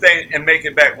fix this thing and make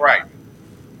it back right.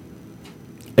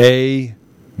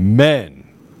 Amen.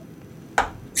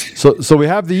 So we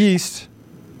have the yeast.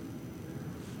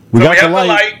 We got the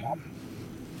light.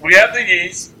 We have the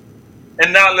yeast.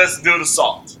 And now let's do the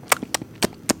salt.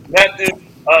 Matthew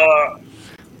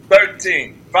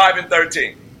 13, 5 and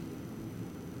 13.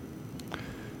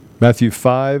 Matthew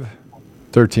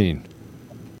 5:13.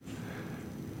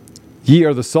 Ye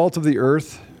are the salt of the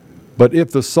earth, but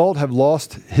if the salt have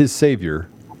lost his Savior,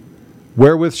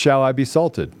 wherewith shall it be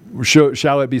salted?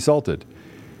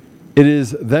 It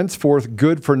is thenceforth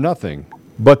good for nothing,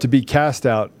 but to be cast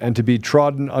out and to be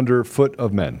trodden under foot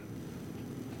of men.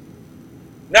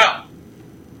 Now,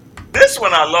 this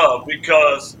one I love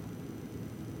because,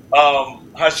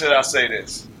 how should I say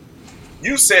this?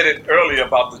 You said it earlier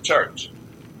about the church.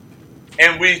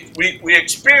 And we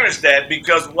experienced that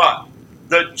because what?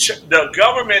 The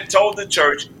government told the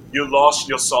church, you lost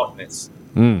your saltness.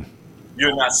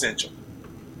 You're not essential.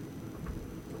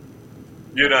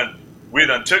 You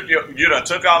done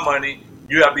took our money.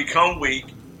 You have become weak.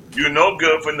 You're no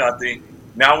good for nothing.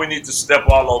 Now we need to step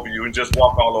all over you and just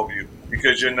walk all over you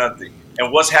because you're nothing.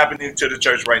 And what's happening to the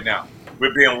church right now?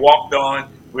 We're being walked on.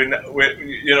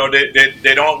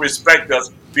 They don't respect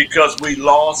us because we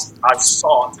lost our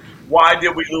salt. Why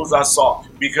did we lose our salt?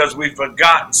 Because we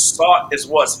forgot salt is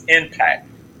what's impact.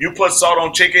 You put salt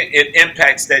on chicken, it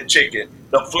impacts that chicken,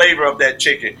 the flavor of that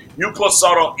chicken. You put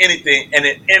salt on anything and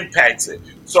it impacts it.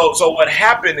 So what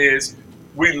happened is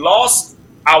we lost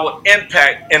our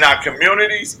impact in our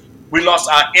communities. We lost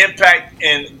our impact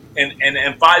in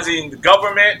advising the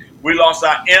government. We lost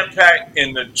our impact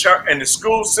in the church and the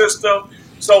school system.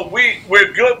 So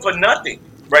we're good for nothing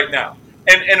right now.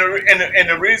 And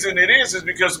the reason it is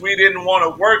because we didn't want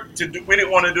to we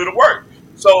didn't want to do the work.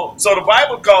 So the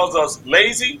Bible calls us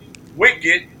lazy,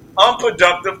 wicked,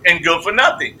 unproductive, and good for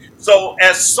nothing. So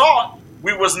as salt,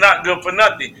 we was not good for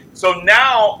nothing. So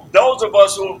now those of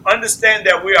us who understand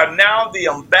that we are now the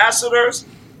ambassadors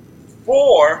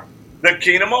for the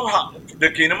kingdom of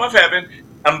heaven,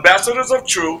 ambassadors of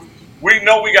truth, we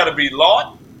know we got to be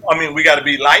we got to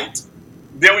be light.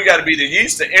 Then we got to be the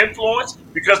yeast, the influence,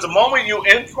 because the moment you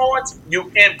influence,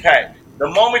 you impact. The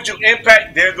moment you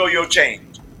impact, there go your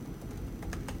change.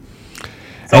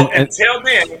 So until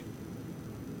then...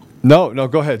 No,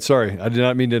 go ahead. Sorry. I did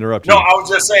not mean to interrupt you. No, I was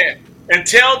just saying,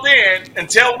 until then,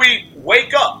 until we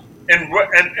wake up, and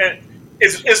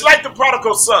it's like the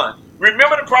prodigal son.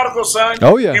 Remember the prodigal son?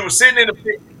 Oh, yeah. He was sitting in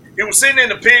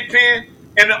the pig pen,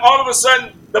 and then all of a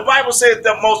sudden, the Bible says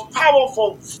the most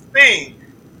powerful thing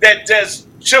that just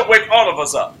should wake all of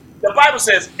us up. The Bible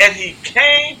says, and he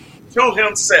came to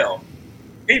himself.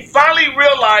 He finally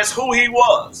realized who he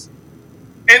was.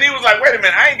 And he was like, wait a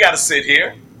minute, I ain't got to sit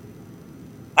here.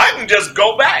 I can just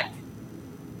go back.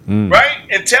 Right?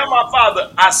 And tell my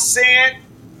father, I sinned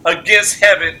against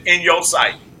heaven in your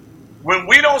sight. When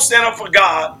we don't stand up for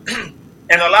God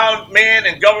and allow man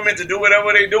and government to do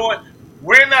whatever they're doing,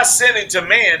 we're not sinning to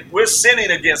man. We're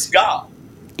sinning against God.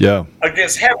 Yeah.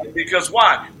 Against heaven. Because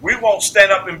why? We won't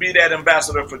stand up and be that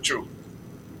ambassador for truth.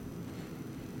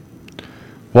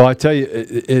 Well, I tell you,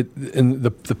 and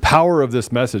the power of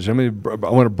this message, I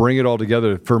want to bring it all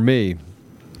together for me,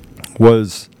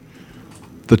 was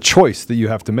the choice that you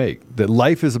have to make. That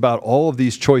life is about all of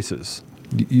these choices.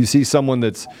 You see someone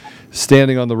that's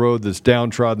standing on the road that's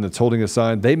downtrodden, that's holding a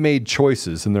sign. They made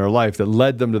choices in their life that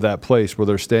led them to that place where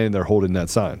they're standing there holding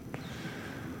that sign.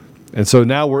 And so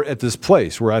now we're at this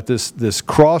place. We're at this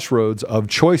crossroads of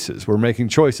choices. We're making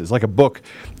choices. Like a book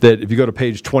that if you go to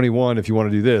page 21, if you want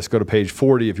to do this, go to page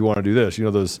 40 if you want to do this. You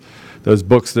know, those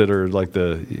books that are like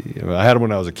I had them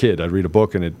when I was a kid. I'd read a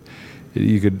book and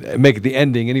you could make the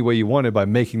ending any way you wanted by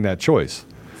making that choice.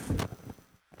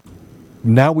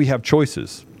 Now we have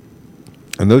choices.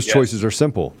 And those choices are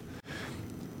simple.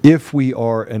 If we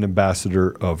are an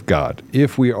ambassador of God,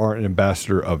 if we are an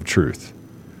ambassador of truth,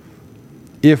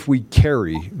 if we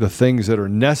carry the things that are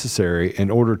necessary in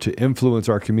order to influence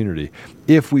our community,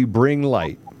 if we bring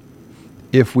light,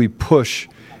 if we push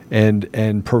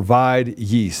and provide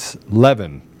yeast,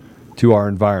 leaven to our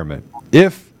environment,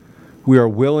 if we are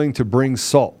willing to bring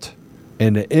salt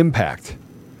and impact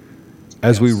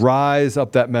as we rise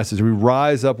up that message, we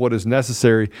rise up what is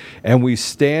necessary, and we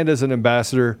stand as an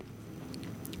ambassador,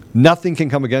 nothing can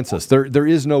come against us. There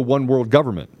is no one world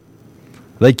government.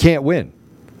 They can't win.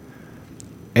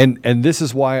 And this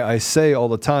is why I say all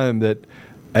the time that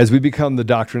as we become the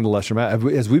doctrine of the lesser,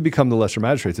 as we become the lesser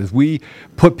magistrates, as we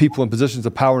put people in positions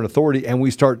of power and authority, and we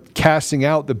start casting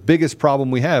out the biggest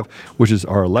problem we have, which is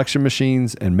our election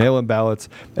machines and mail-in ballots,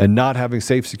 and not having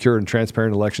safe, secure, and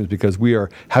transparent elections, because we are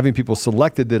having people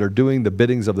selected that are doing the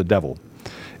biddings of the devil.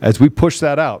 As we push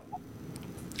that out,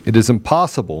 it is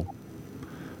impossible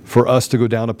for us to go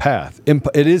down a path.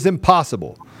 It is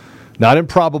impossible, not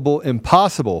improbable,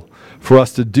 impossible for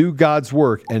us to do God's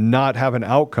work and not have an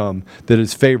outcome that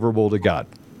is favorable to God.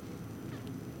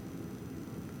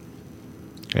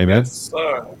 Amen? Yes,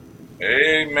 sir.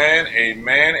 Amen,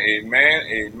 amen, amen,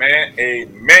 amen,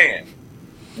 amen.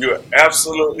 You're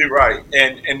absolutely right.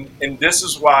 And this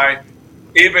is why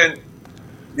even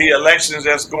the elections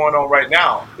that's going on right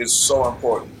now is so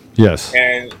important. Yes.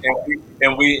 And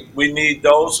we need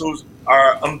those who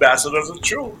are ambassadors of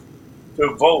truth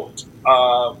to vote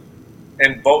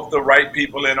and vote the right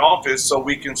people in office so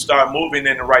we can start moving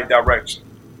in the right direction.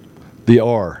 The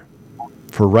R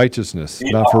for righteousness,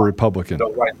 not for Republican.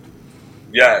 Right.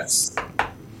 Yes,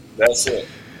 that's it.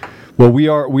 Well, we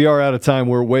are out of time.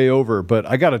 We're way over, but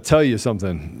I got to tell you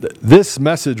something. This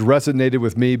message resonated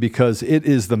with me because it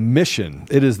is the mission.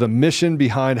 It is the mission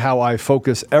behind how I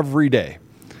focus every day,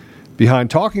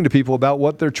 behind talking to people about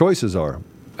what their choices are.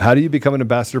 How do you become an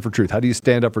ambassador for truth? How do you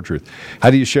stand up for truth?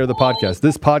 How do you share the podcast?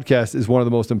 This podcast is one of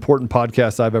the most important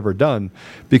podcasts I've ever done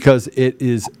because it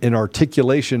is an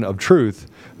articulation of truth,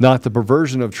 not the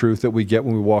perversion of truth that we get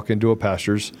when we walk into a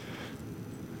pastor's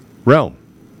realm.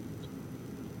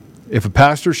 If a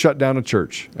pastor shut down a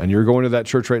church, and you're going to that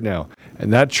church right now,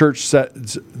 and that church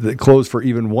that closed for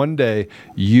even one day,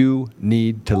 you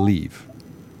need to leave.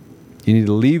 You need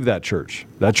to leave that church.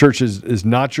 That church is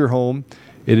not your home.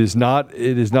 It is not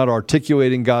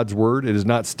articulating God's word. It is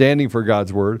not standing for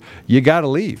God's word. You got to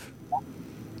leave.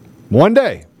 One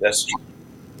day. That's true.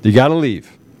 You got to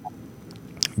leave.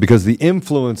 Because the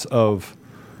influence of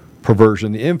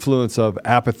perversion, the influence of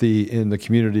apathy in the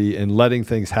community and letting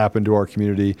things happen to our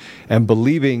community and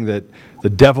believing that the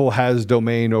devil has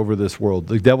domain over this world.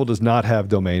 The devil does not have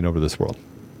domain over this world.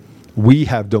 We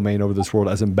have domain over this world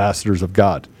as ambassadors of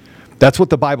God. That's what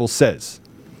the Bible says.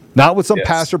 Not what some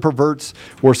pastor perverts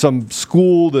or some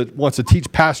school that wants to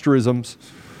teach pastorisms,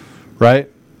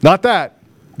 right? Not that.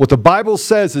 What the Bible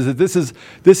says is that this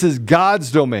is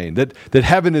God's domain, that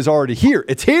heaven is already here.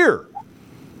 It's here.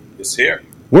 It's here.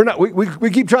 We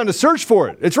keep trying to search for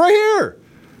it. It's right here.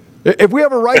 If we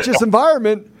have a righteous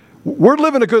environment, we're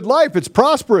living a good life. It's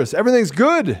prosperous. Everything's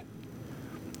good.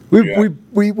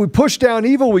 We push down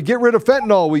evil. We get rid of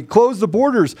fentanyl. We close the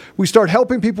borders. We start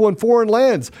helping people in foreign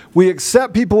lands. We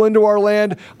accept people into our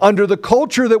land under the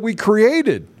culture that we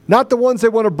created, not the ones they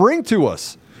want to bring to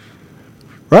us.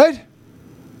 Right?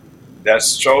 That's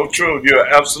so true. You're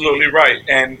absolutely right.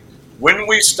 And when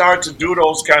we start to do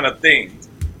those kind of things,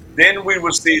 then we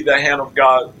will see the hand of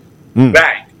God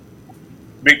back.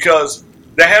 Because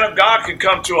the hand of God can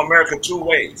come to America two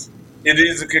ways. It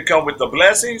either could come with the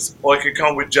blessings or it could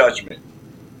come with judgment.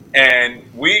 And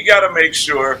we got to make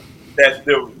sure that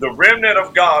the remnant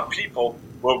of God people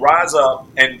will rise up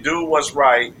and do what's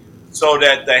right so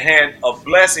that the hand of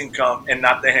blessing come and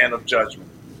not the hand of judgment.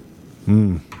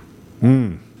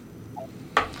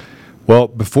 Well,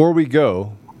 before we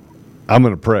go, I'm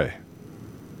going to pray.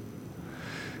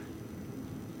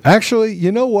 Actually,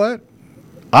 you know what?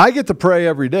 I get to pray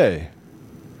every day.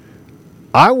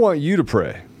 I want you to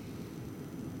pray.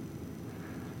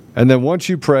 And then once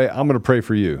you pray, I'm going to pray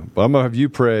for you. But I'm going to have you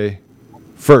pray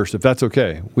first, if that's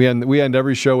okay. We end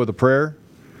every show with a prayer.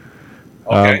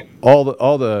 Okay. All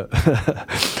the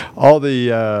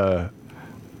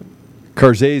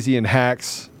Karzasian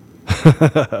hacks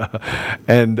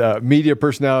and media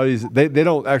personalities, they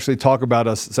don't actually talk about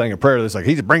us saying a prayer. It's like,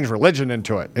 he brings religion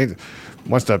into it. He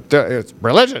wants to, it's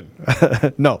religion.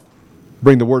 No,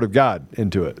 bring the word of God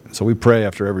into it. So we pray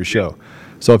after every show.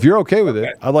 So if you're okay with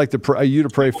it, I'd like to you to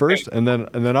pray first, and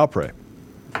then I'll pray.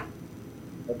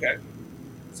 Okay.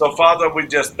 So, Father, we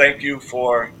just thank you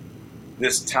for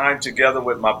this time together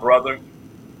with my brother.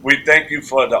 We thank you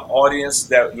for the audience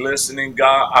that listening,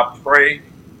 God. I pray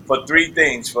for three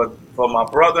things for my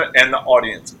brother and the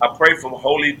audience. I pray for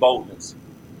holy boldness,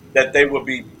 that they will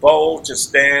be bold to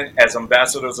stand as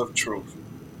ambassadors of truth,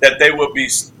 that they will be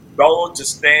bold to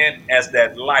stand as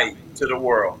that light to the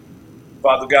world.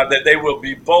 Father God, that they will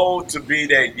be bold to be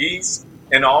that yeast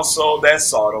and also that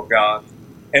salt, oh God.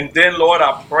 And then, Lord,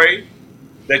 I pray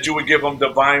that you would give them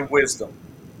divine wisdom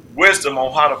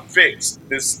on how to fix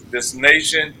this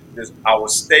nation, our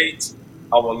states,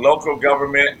 our local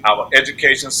government, our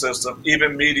education system,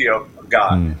 even media,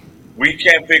 God. We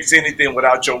can't fix anything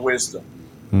without your wisdom.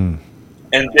 And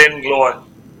then, Lord,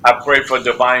 I pray for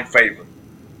divine favor,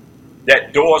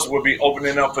 that doors will be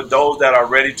opening up for those that are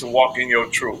ready to walk in your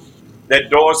truth, that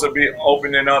doors will be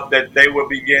opening up, that they will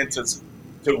begin to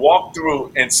walk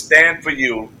through and stand for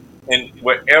you in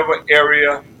whatever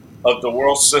area of the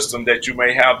world system that you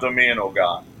may have them in, oh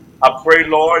God. I pray,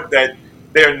 Lord, that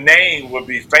their name will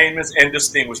be famous and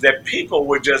distinguished, that people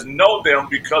will just know them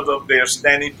because of their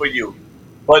standing for you.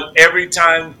 But every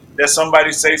time that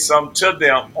somebody says something to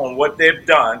them on what they've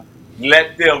done,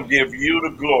 let them give you the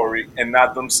glory and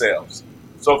not themselves.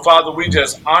 So, Father, we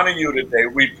just honor you today.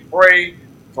 We pray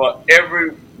for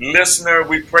every listener.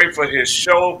 We pray for his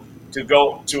show to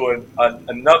go to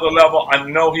another level. I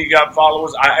know he got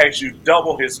followers. I ask you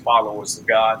double his followers,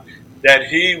 God, that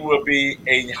he will be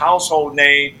a household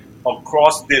name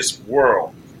across this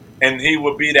world. And he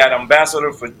will be that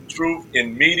ambassador for truth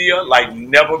in media like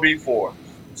never before.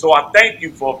 So I thank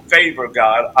you for favor,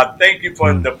 God. I thank you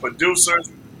for the producers.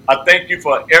 I thank you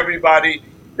for everybody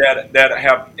that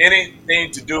have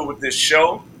anything to do with this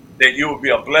show, that you will be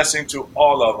a blessing to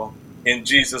all of them. In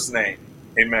Jesus' name,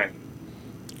 amen.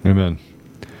 Amen.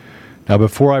 Now,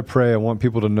 before I pray, I want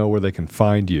people to know where they can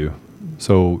find you.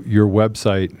 So your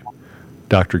website,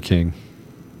 Dr. King.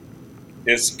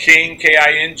 It's King,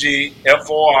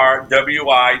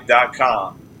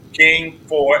 KINGFORWI.com.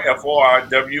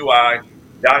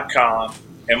 King4FORWI.com.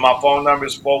 And my phone number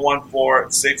is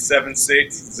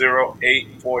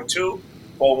 414-676-0842.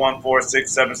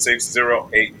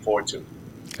 414-676-0842.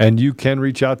 And you can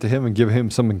reach out to him and give him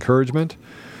some encouragement.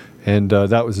 And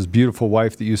that was his beautiful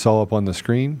wife that you saw up on the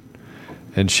screen.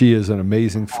 And she is an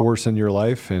amazing force in your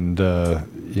life. And,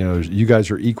 you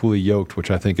guys are equally yoked, which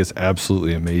I think is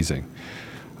absolutely amazing.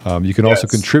 You can also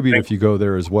contribute if you go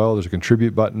there as well. There's a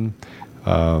contribute button.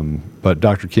 But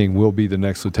Dr. King will be the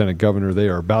next lieutenant governor. They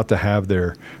are about to have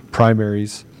their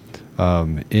primaries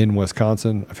in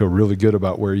Wisconsin. I feel really good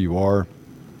about where you are.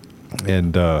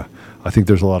 And I think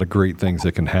there's a lot of great things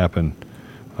that can happen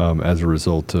as a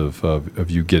result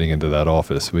of you getting into that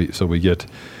office. So we get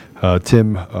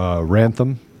Tim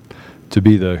Rantham to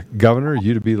be the governor,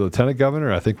 you to be the lieutenant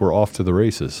governor. I think we're off to the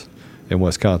races in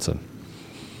Wisconsin.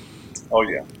 Oh,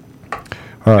 yeah.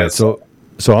 All right, so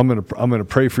I'm gonna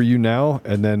pray for you now,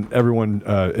 and then everyone,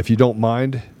 if you don't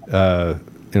mind,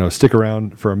 stick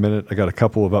around for a minute. I got a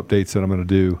couple of updates that I'm going to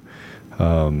do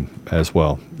as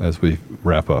well as we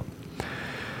wrap up.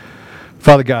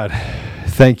 Father God,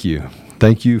 thank you.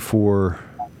 Thank you for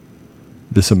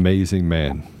this amazing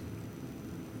man.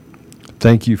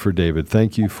 Thank you for David.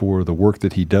 Thank you for the work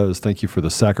that he does. Thank you for the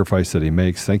sacrifice that he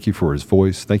makes. Thank you for his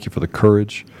voice. Thank you for the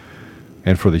courage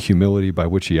and for the humility by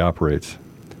which he operates.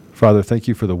 Father, thank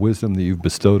you for the wisdom that you've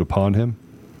bestowed upon him.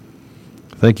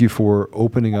 Thank you for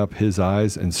opening up his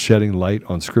eyes and shedding light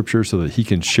on Scripture so that he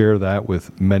can share that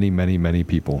with many, many, many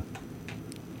people.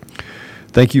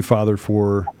 Thank you, Father,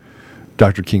 for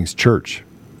Dr. King's church,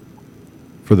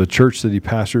 for the church that he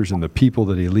pastors and the people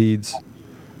that he leads.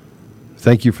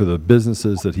 Thank you for the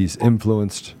businesses that he's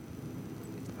influenced.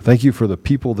 Thank you for the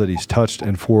people that he's touched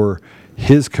and for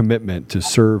his commitment to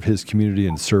serve his community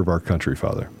and serve our country,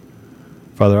 Father.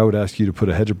 Father, I would ask you to put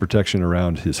a hedge of protection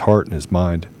around his heart and his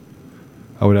mind.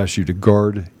 I would ask you to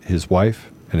guard his wife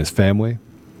and his family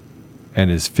and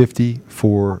his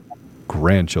 54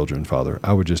 grandchildren, Father.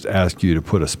 I would just ask you to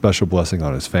put a special blessing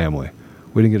on his family.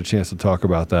 We didn't get a chance to talk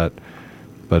about that,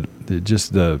 but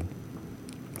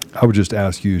I would just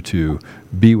ask you to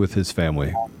be with his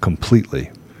family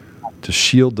completely, to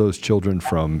shield those children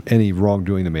from any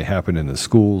wrongdoing that may happen in the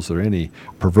schools or any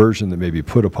perversion that may be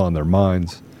put upon their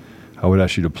minds. I would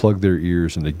ask you to plug their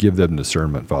ears and to give them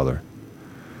discernment, Father.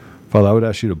 Father, I would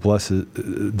ask you to bless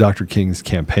Dr. King's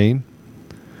campaign.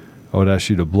 I would ask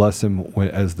you to bless him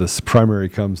as this primary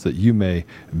comes, that you may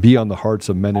be on the hearts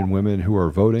of men and women who are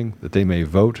voting, that they may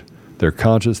vote their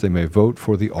conscience, they may vote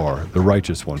for the R, the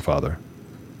righteous one, Father.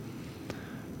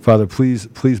 Father, please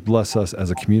bless us as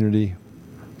a community.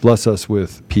 Bless us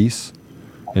with peace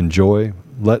and joy.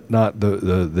 Let not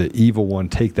the evil one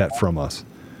take that from us.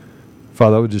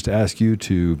 Father, I would just ask you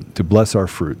to bless our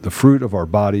fruit, the fruit of our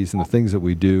bodies and the things that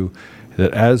we do,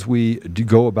 that as we do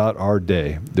go about our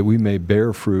day, that we may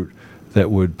bear fruit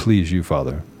that would please you,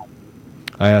 Father.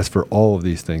 I ask for all of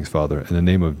these things, Father, in the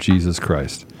name of Jesus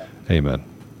Christ. Amen.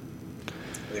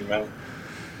 Amen.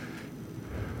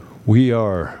 We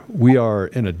are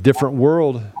in a different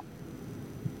world,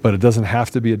 but it doesn't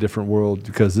have to be a different world,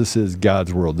 because this is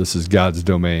God's world. This is God's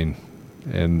domain.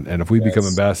 And if we become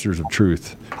ambassadors of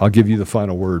truth, I'll give you the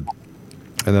final word,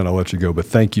 and then I'll let you go. But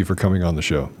thank you for coming on the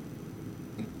show.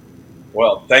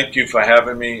 Well, thank you for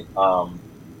having me. For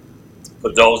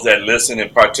those that listened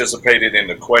and participated in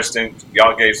the questions,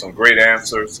 y'all gave some great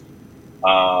answers.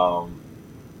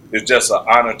 It's just an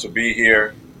honor to be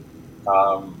here.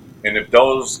 And if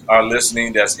those are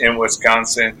listening that's in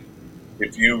Wisconsin,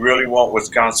 if you really want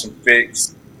Wisconsin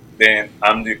fixed, then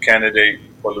I'm the candidate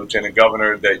for Lieutenant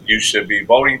Governor that you should be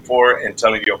voting for and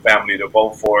telling your family to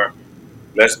vote for.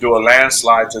 Let's do a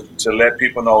landslide to let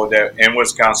people know that in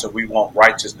Wisconsin, we want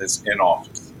righteousness in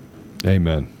office.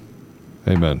 Amen.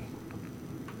 Amen.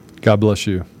 God bless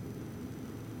you.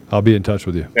 I'll be in touch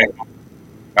with you. Thank you.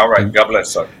 All right. God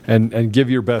bless, sir. And give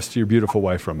your best to your beautiful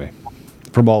wife from me,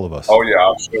 from all of us. Oh, yeah,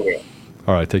 I sure will.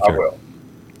 All right. Take care. I will.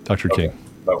 Dr. Okay. King.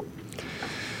 Bye.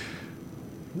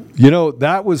 You know,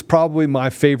 that was probably my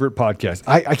favorite podcast.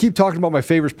 I keep talking about my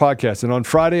favorite podcast. And on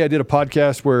Friday, I did a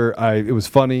podcast where it was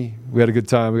funny. We had a good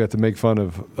time. We got to make fun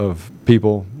of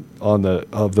people on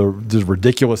the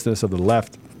ridiculousness of the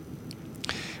left.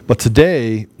 But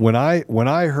today, when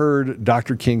I heard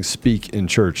Dr. King speak in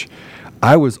church,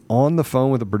 I was on the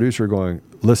phone with the producer going,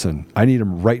 listen, I need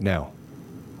him right now.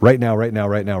 Right now.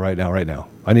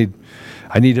 I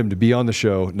need him to be on the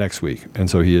show next week. And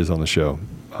so he is on the show.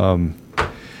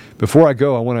 Before I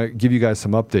go, I want to give you guys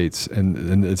some updates,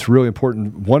 and it's really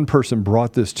important. One person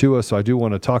brought this to us, so I do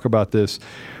want to talk about this.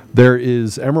 There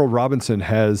is, Emerald Robinson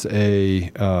has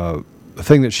a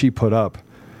thing that she put up.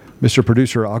 Mr.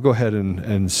 Producer, I'll go ahead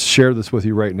and share this with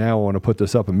you right now. I want to put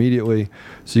this up immediately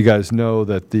so you guys know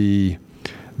that they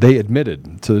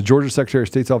admitted, so the Georgia Secretary of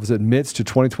State's office admits to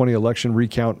 2020 election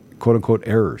recount, quote-unquote,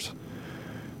 errors.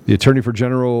 The Attorney for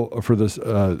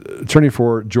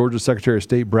Georgia Secretary of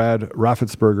State Brad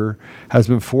Raffensperger has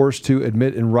been forced to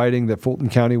admit in writing that Fulton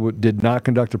County did not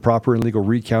conduct a proper and legal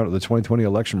recount of the 2020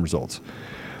 election results.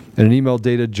 In an email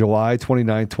dated July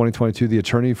 29, 2022, the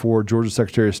Attorney for Georgia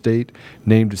Secretary of State,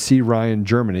 named C. Ryan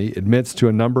Germany, admits to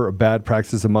a number of bad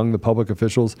practices among the public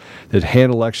officials that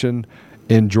hand election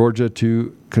in Georgia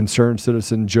to concerned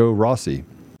citizen Joe Rossi.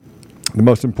 The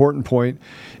most important point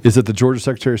is that the Georgia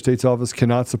Secretary of State's office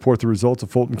cannot support the results of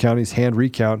Fulton County's hand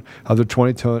recount of the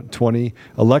 2020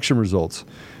 election results.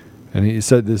 And he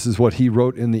said this is what he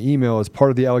wrote in the email. As part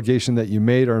of the allegation that you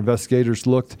made, our investigators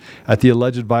looked at the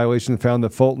alleged violation and found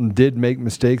that Fulton did make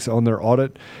mistakes on their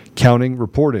audit, counting,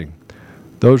 reporting.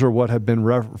 Those are what have been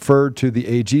referred to the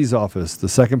AG's office. The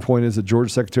second point is that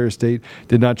Georgia Secretary of State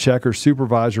did not check or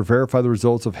supervise or verify the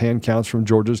results of hand counts from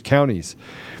Georgia's counties.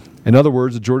 In other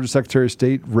words, the Georgia Secretary of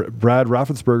State, Brad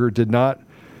Raffensperger,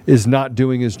 is not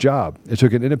doing his job. It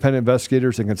took an independent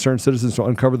investigators and concerned citizens to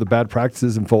uncover the bad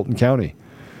practices in Fulton County.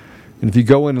 And if you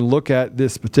go in and look at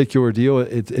this particular deal,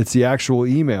 it's the actual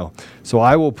email. So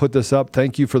I will put this up.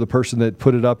 Thank you for the person that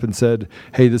put it up and said,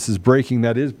 hey, this is breaking.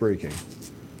 That is breaking.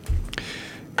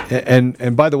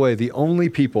 And by the way, the only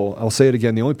people, I'll say it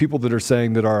again, the only people that are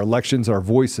saying that our elections, our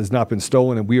voice has not been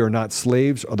stolen and we are not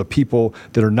slaves are the people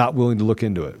that are not willing to look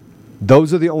into it.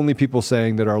 Those are the only people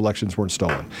saying that our elections weren't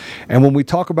stolen. And when we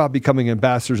talk about becoming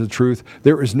ambassadors of truth,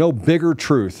 there is no bigger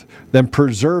truth than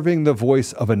preserving the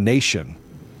voice of a nation.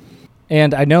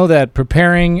 And I know that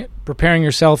preparing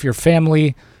yourself, your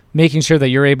family, making sure that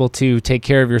you're able to take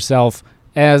care of yourself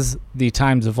as the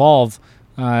times evolve.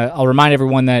 I'll remind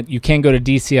everyone that you can go to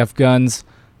DCF Guns.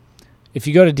 If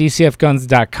you go to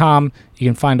dcfguns.com, you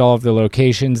can find all of the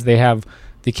locations. They have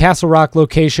the Castle Rock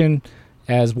location,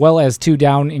 as well as 2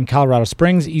 down in Colorado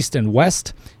Springs, east and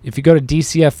west. If you go to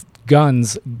dcfguns.co,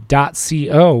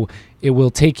 it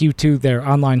will take you to their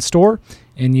online store,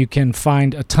 and you can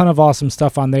find a ton of awesome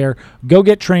stuff on there. Go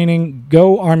get training,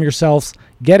 go arm yourselves,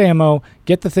 get ammo,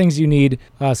 get the things you need.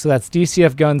 So that's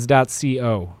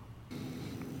dcfguns.co.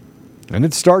 And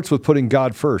it starts with putting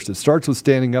God first. It starts with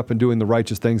standing up and doing the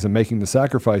righteous things and making the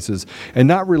sacrifices and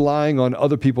not relying on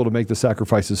other people to make the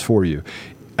sacrifices for you.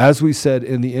 As we said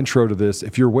in the intro to this,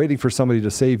 if you're waiting for somebody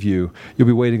to save you, you'll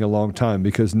be waiting a long time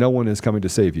because no one is coming to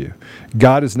save you.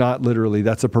 God is not literally,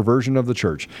 that's a perversion of the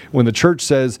church. When the church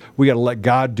says we got to let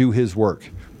God do his work,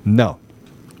 no,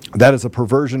 that is a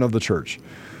perversion of the church.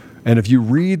 And if you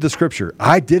read the scripture,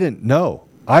 I didn't know.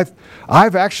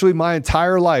 I've actually my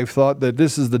entire life thought that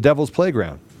this is the devil's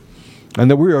playground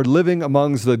and that we are living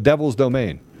amongst the devil's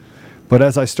domain. But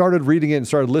as I started reading it and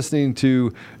started listening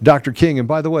to Dr. King, and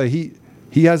by the way,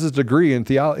 he has his degree in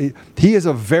theology. He is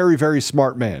a very, very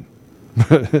smart man.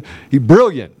 He's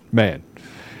brilliant man.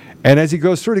 And as he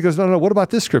goes through it, he goes, no, what about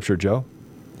this scripture, Joe?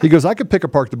 He goes, I could pick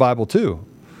apart the Bible too.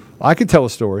 I could tell a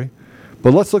story.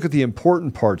 But let's look at the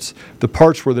important parts, the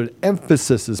parts where the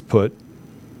emphasis is put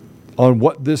on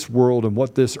what this world and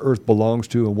what this earth belongs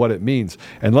to and what it means.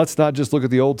 And let's not just look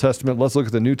at the Old Testament, let's look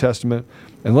at the New Testament,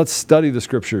 and let's study the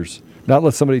scriptures, not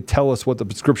let somebody tell us what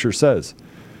the scripture says.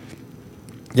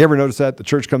 You ever notice that? The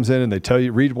church comes in and they tell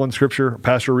you, read one scripture,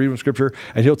 pastor read one scripture,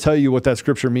 and he'll tell you what that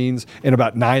scripture means in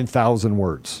about 9,000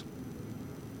 words.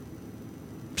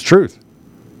 It's truth.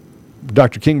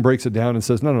 Dr. King breaks it down and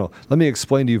says, no, let me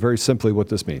explain to you very simply what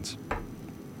this means.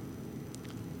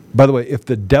 By the way, if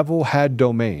the devil had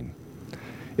domain,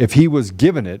 if he was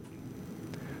given it,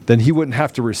 then he wouldn't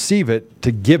have to receive it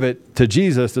to give it to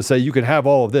Jesus to say, you can have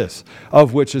all of this,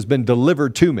 of which has been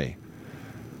delivered to me.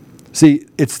 See,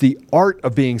 it's the art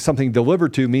of being something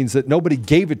delivered to means that nobody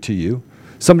gave it to you.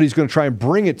 Somebody's going to try and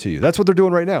bring it to you. That's what they're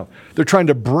doing right now. They're trying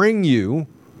to bring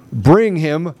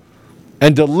him,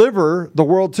 and deliver the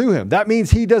world to him. That means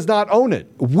he does not own it.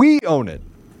 We own it.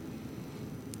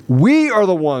 We are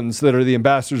the ones that are the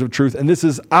ambassadors of truth, and this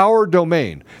is our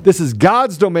domain. This is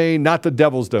God's domain, not the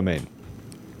devil's domain.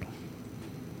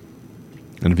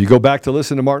 And if you go back to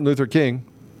listen to Martin Luther King,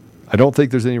 I don't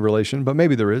think there's any relation, but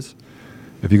maybe there is.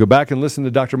 If you go back and listen to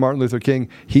Dr. Martin Luther King,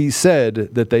 he said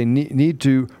that they need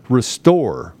to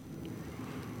restore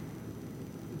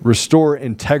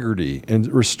integrity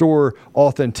and restore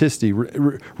authenticity,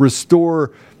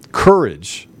 restore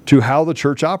courage to how the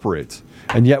church operates.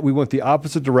 And yet we went the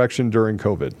opposite direction during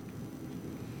COVID.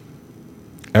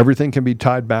 Everything can be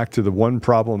tied back to the one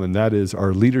problem, and that is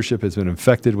our leadership has been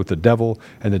infected with the devil,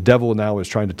 and the devil now is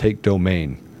trying to take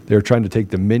domain. They're trying to take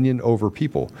dominion over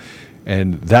people.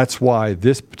 And that's why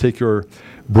this particular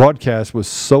broadcast was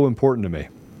so important to me.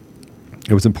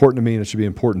 It was important to me, and it should be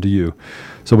important to you.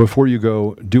 So before you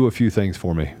go, do a few things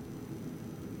for me.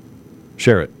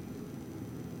 Share it.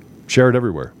 Share it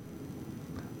everywhere.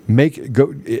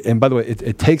 And by the way,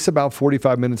 it takes about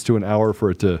 45 minutes to an hour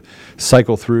for it to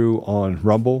cycle through on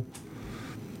Rumble.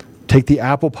 Take the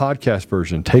Apple Podcast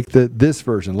version. Take this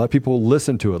version. Let people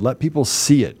listen to it. Let people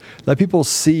see it. Let people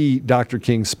see Dr.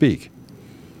 King speak.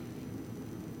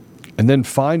 And then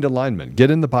find alignment. Get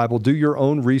in the Bible. Do your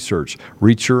own research.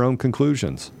 Reach your own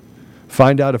conclusions.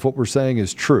 Find out if what we're saying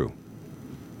is true.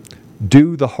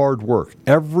 Do the hard work.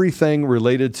 Everything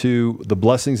related to the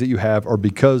blessings that you have are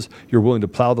because you're willing to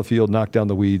plow the field, knock down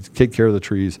the weeds, take care of the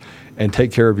trees, and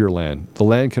take care of your land. The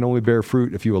land can only bear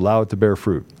fruit if you allow it to bear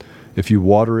fruit. If you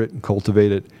water it and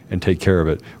cultivate it and take care of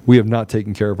it. We have not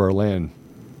taken care of our land,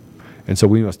 and so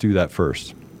we must do that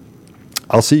first.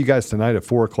 I'll see you guys tonight at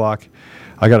 4 o'clock.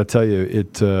 I got to tell you,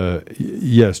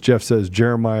 yes, Jeff says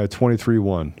Jeremiah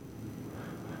 23:1.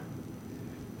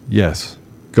 Yes,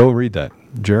 go read that.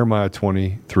 Jeremiah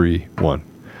 23:1.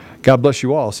 God bless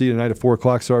you all. I'll see you tonight at 4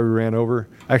 o'clock. Sorry we ran over.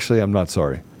 Actually, I'm not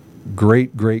sorry.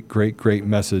 Great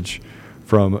message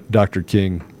from Dr.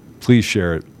 King. Please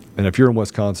share it. And if you're in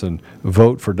Wisconsin,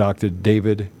 vote for Dr.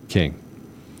 David King.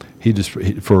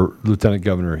 For Lieutenant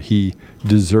Governor, he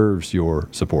deserves your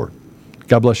support.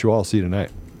 God bless you all. See you tonight.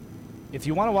 If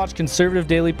you want to watch Conservative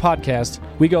Daily Podcast,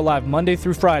 we go live Monday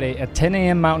through Friday at 10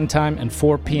 a.m. Mountain Time and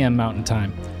 4 p.m. Mountain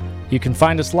Time. You can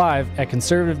find us live at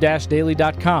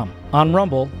conservative-daily.com, on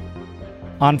Rumble,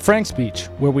 on Frank Speech,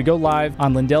 where we go live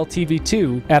on Lindell TV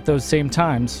 2 at those same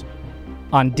times,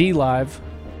 on D-Live,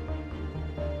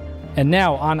 and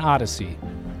now on Odyssey.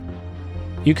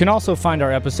 You can also find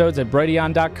our episodes at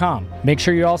Brighteon.com. Make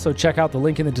sure you also check out the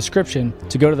link in the description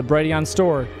to go to the Brighteon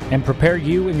store and prepare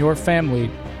you and your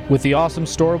family with the awesome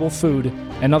storable food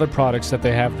and other products that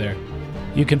they have there.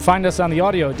 You can find us on the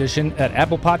audio edition at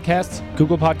Apple Podcasts,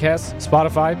 Google Podcasts,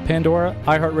 Spotify, Pandora,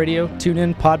 iHeartRadio,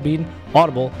 TuneIn, Podbean,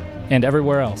 Audible, and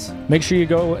everywhere else. Make sure you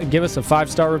go and give us a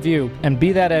 5-star review and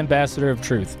be that ambassador of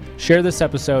truth. Share this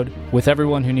episode with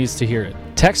everyone who needs to hear it.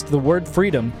 Text the word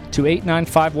freedom to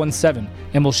 89517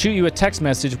 and we'll shoot you a text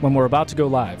message when we're about to go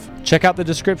live. Check out the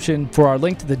description for our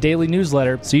link to the daily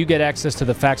newsletter so you get access to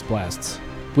the fax blasts.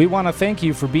 We want to thank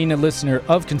you for being a listener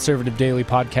of Conservative Daily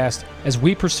Podcast as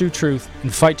we pursue truth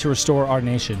and fight to restore our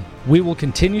nation. We will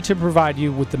continue to provide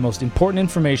you with the most important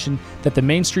information that the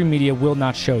mainstream media will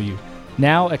not show you.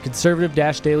 Now at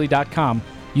conservative-daily.com,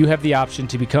 you have the option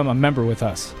to become a member with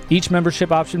us. Each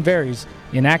membership option varies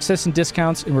in access and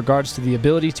discounts in regards to the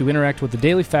ability to interact with the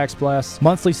daily fax blasts,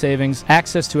 monthly savings,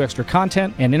 access to extra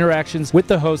content, and interactions with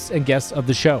the hosts and guests of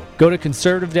the show. Go to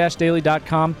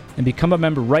conservative-daily.com and become a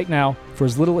member right now for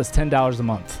as little as $10 a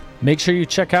month. Make sure you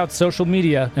check out social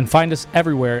media and find us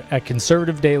everywhere at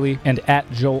Conservative Daily and at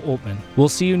Joel Oltmann. We'll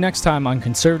see you next time on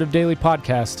Conservative Daily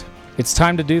Podcast. It's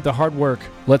time to do the hard work.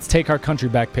 Let's take our country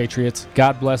back, Patriots.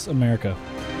 God bless America.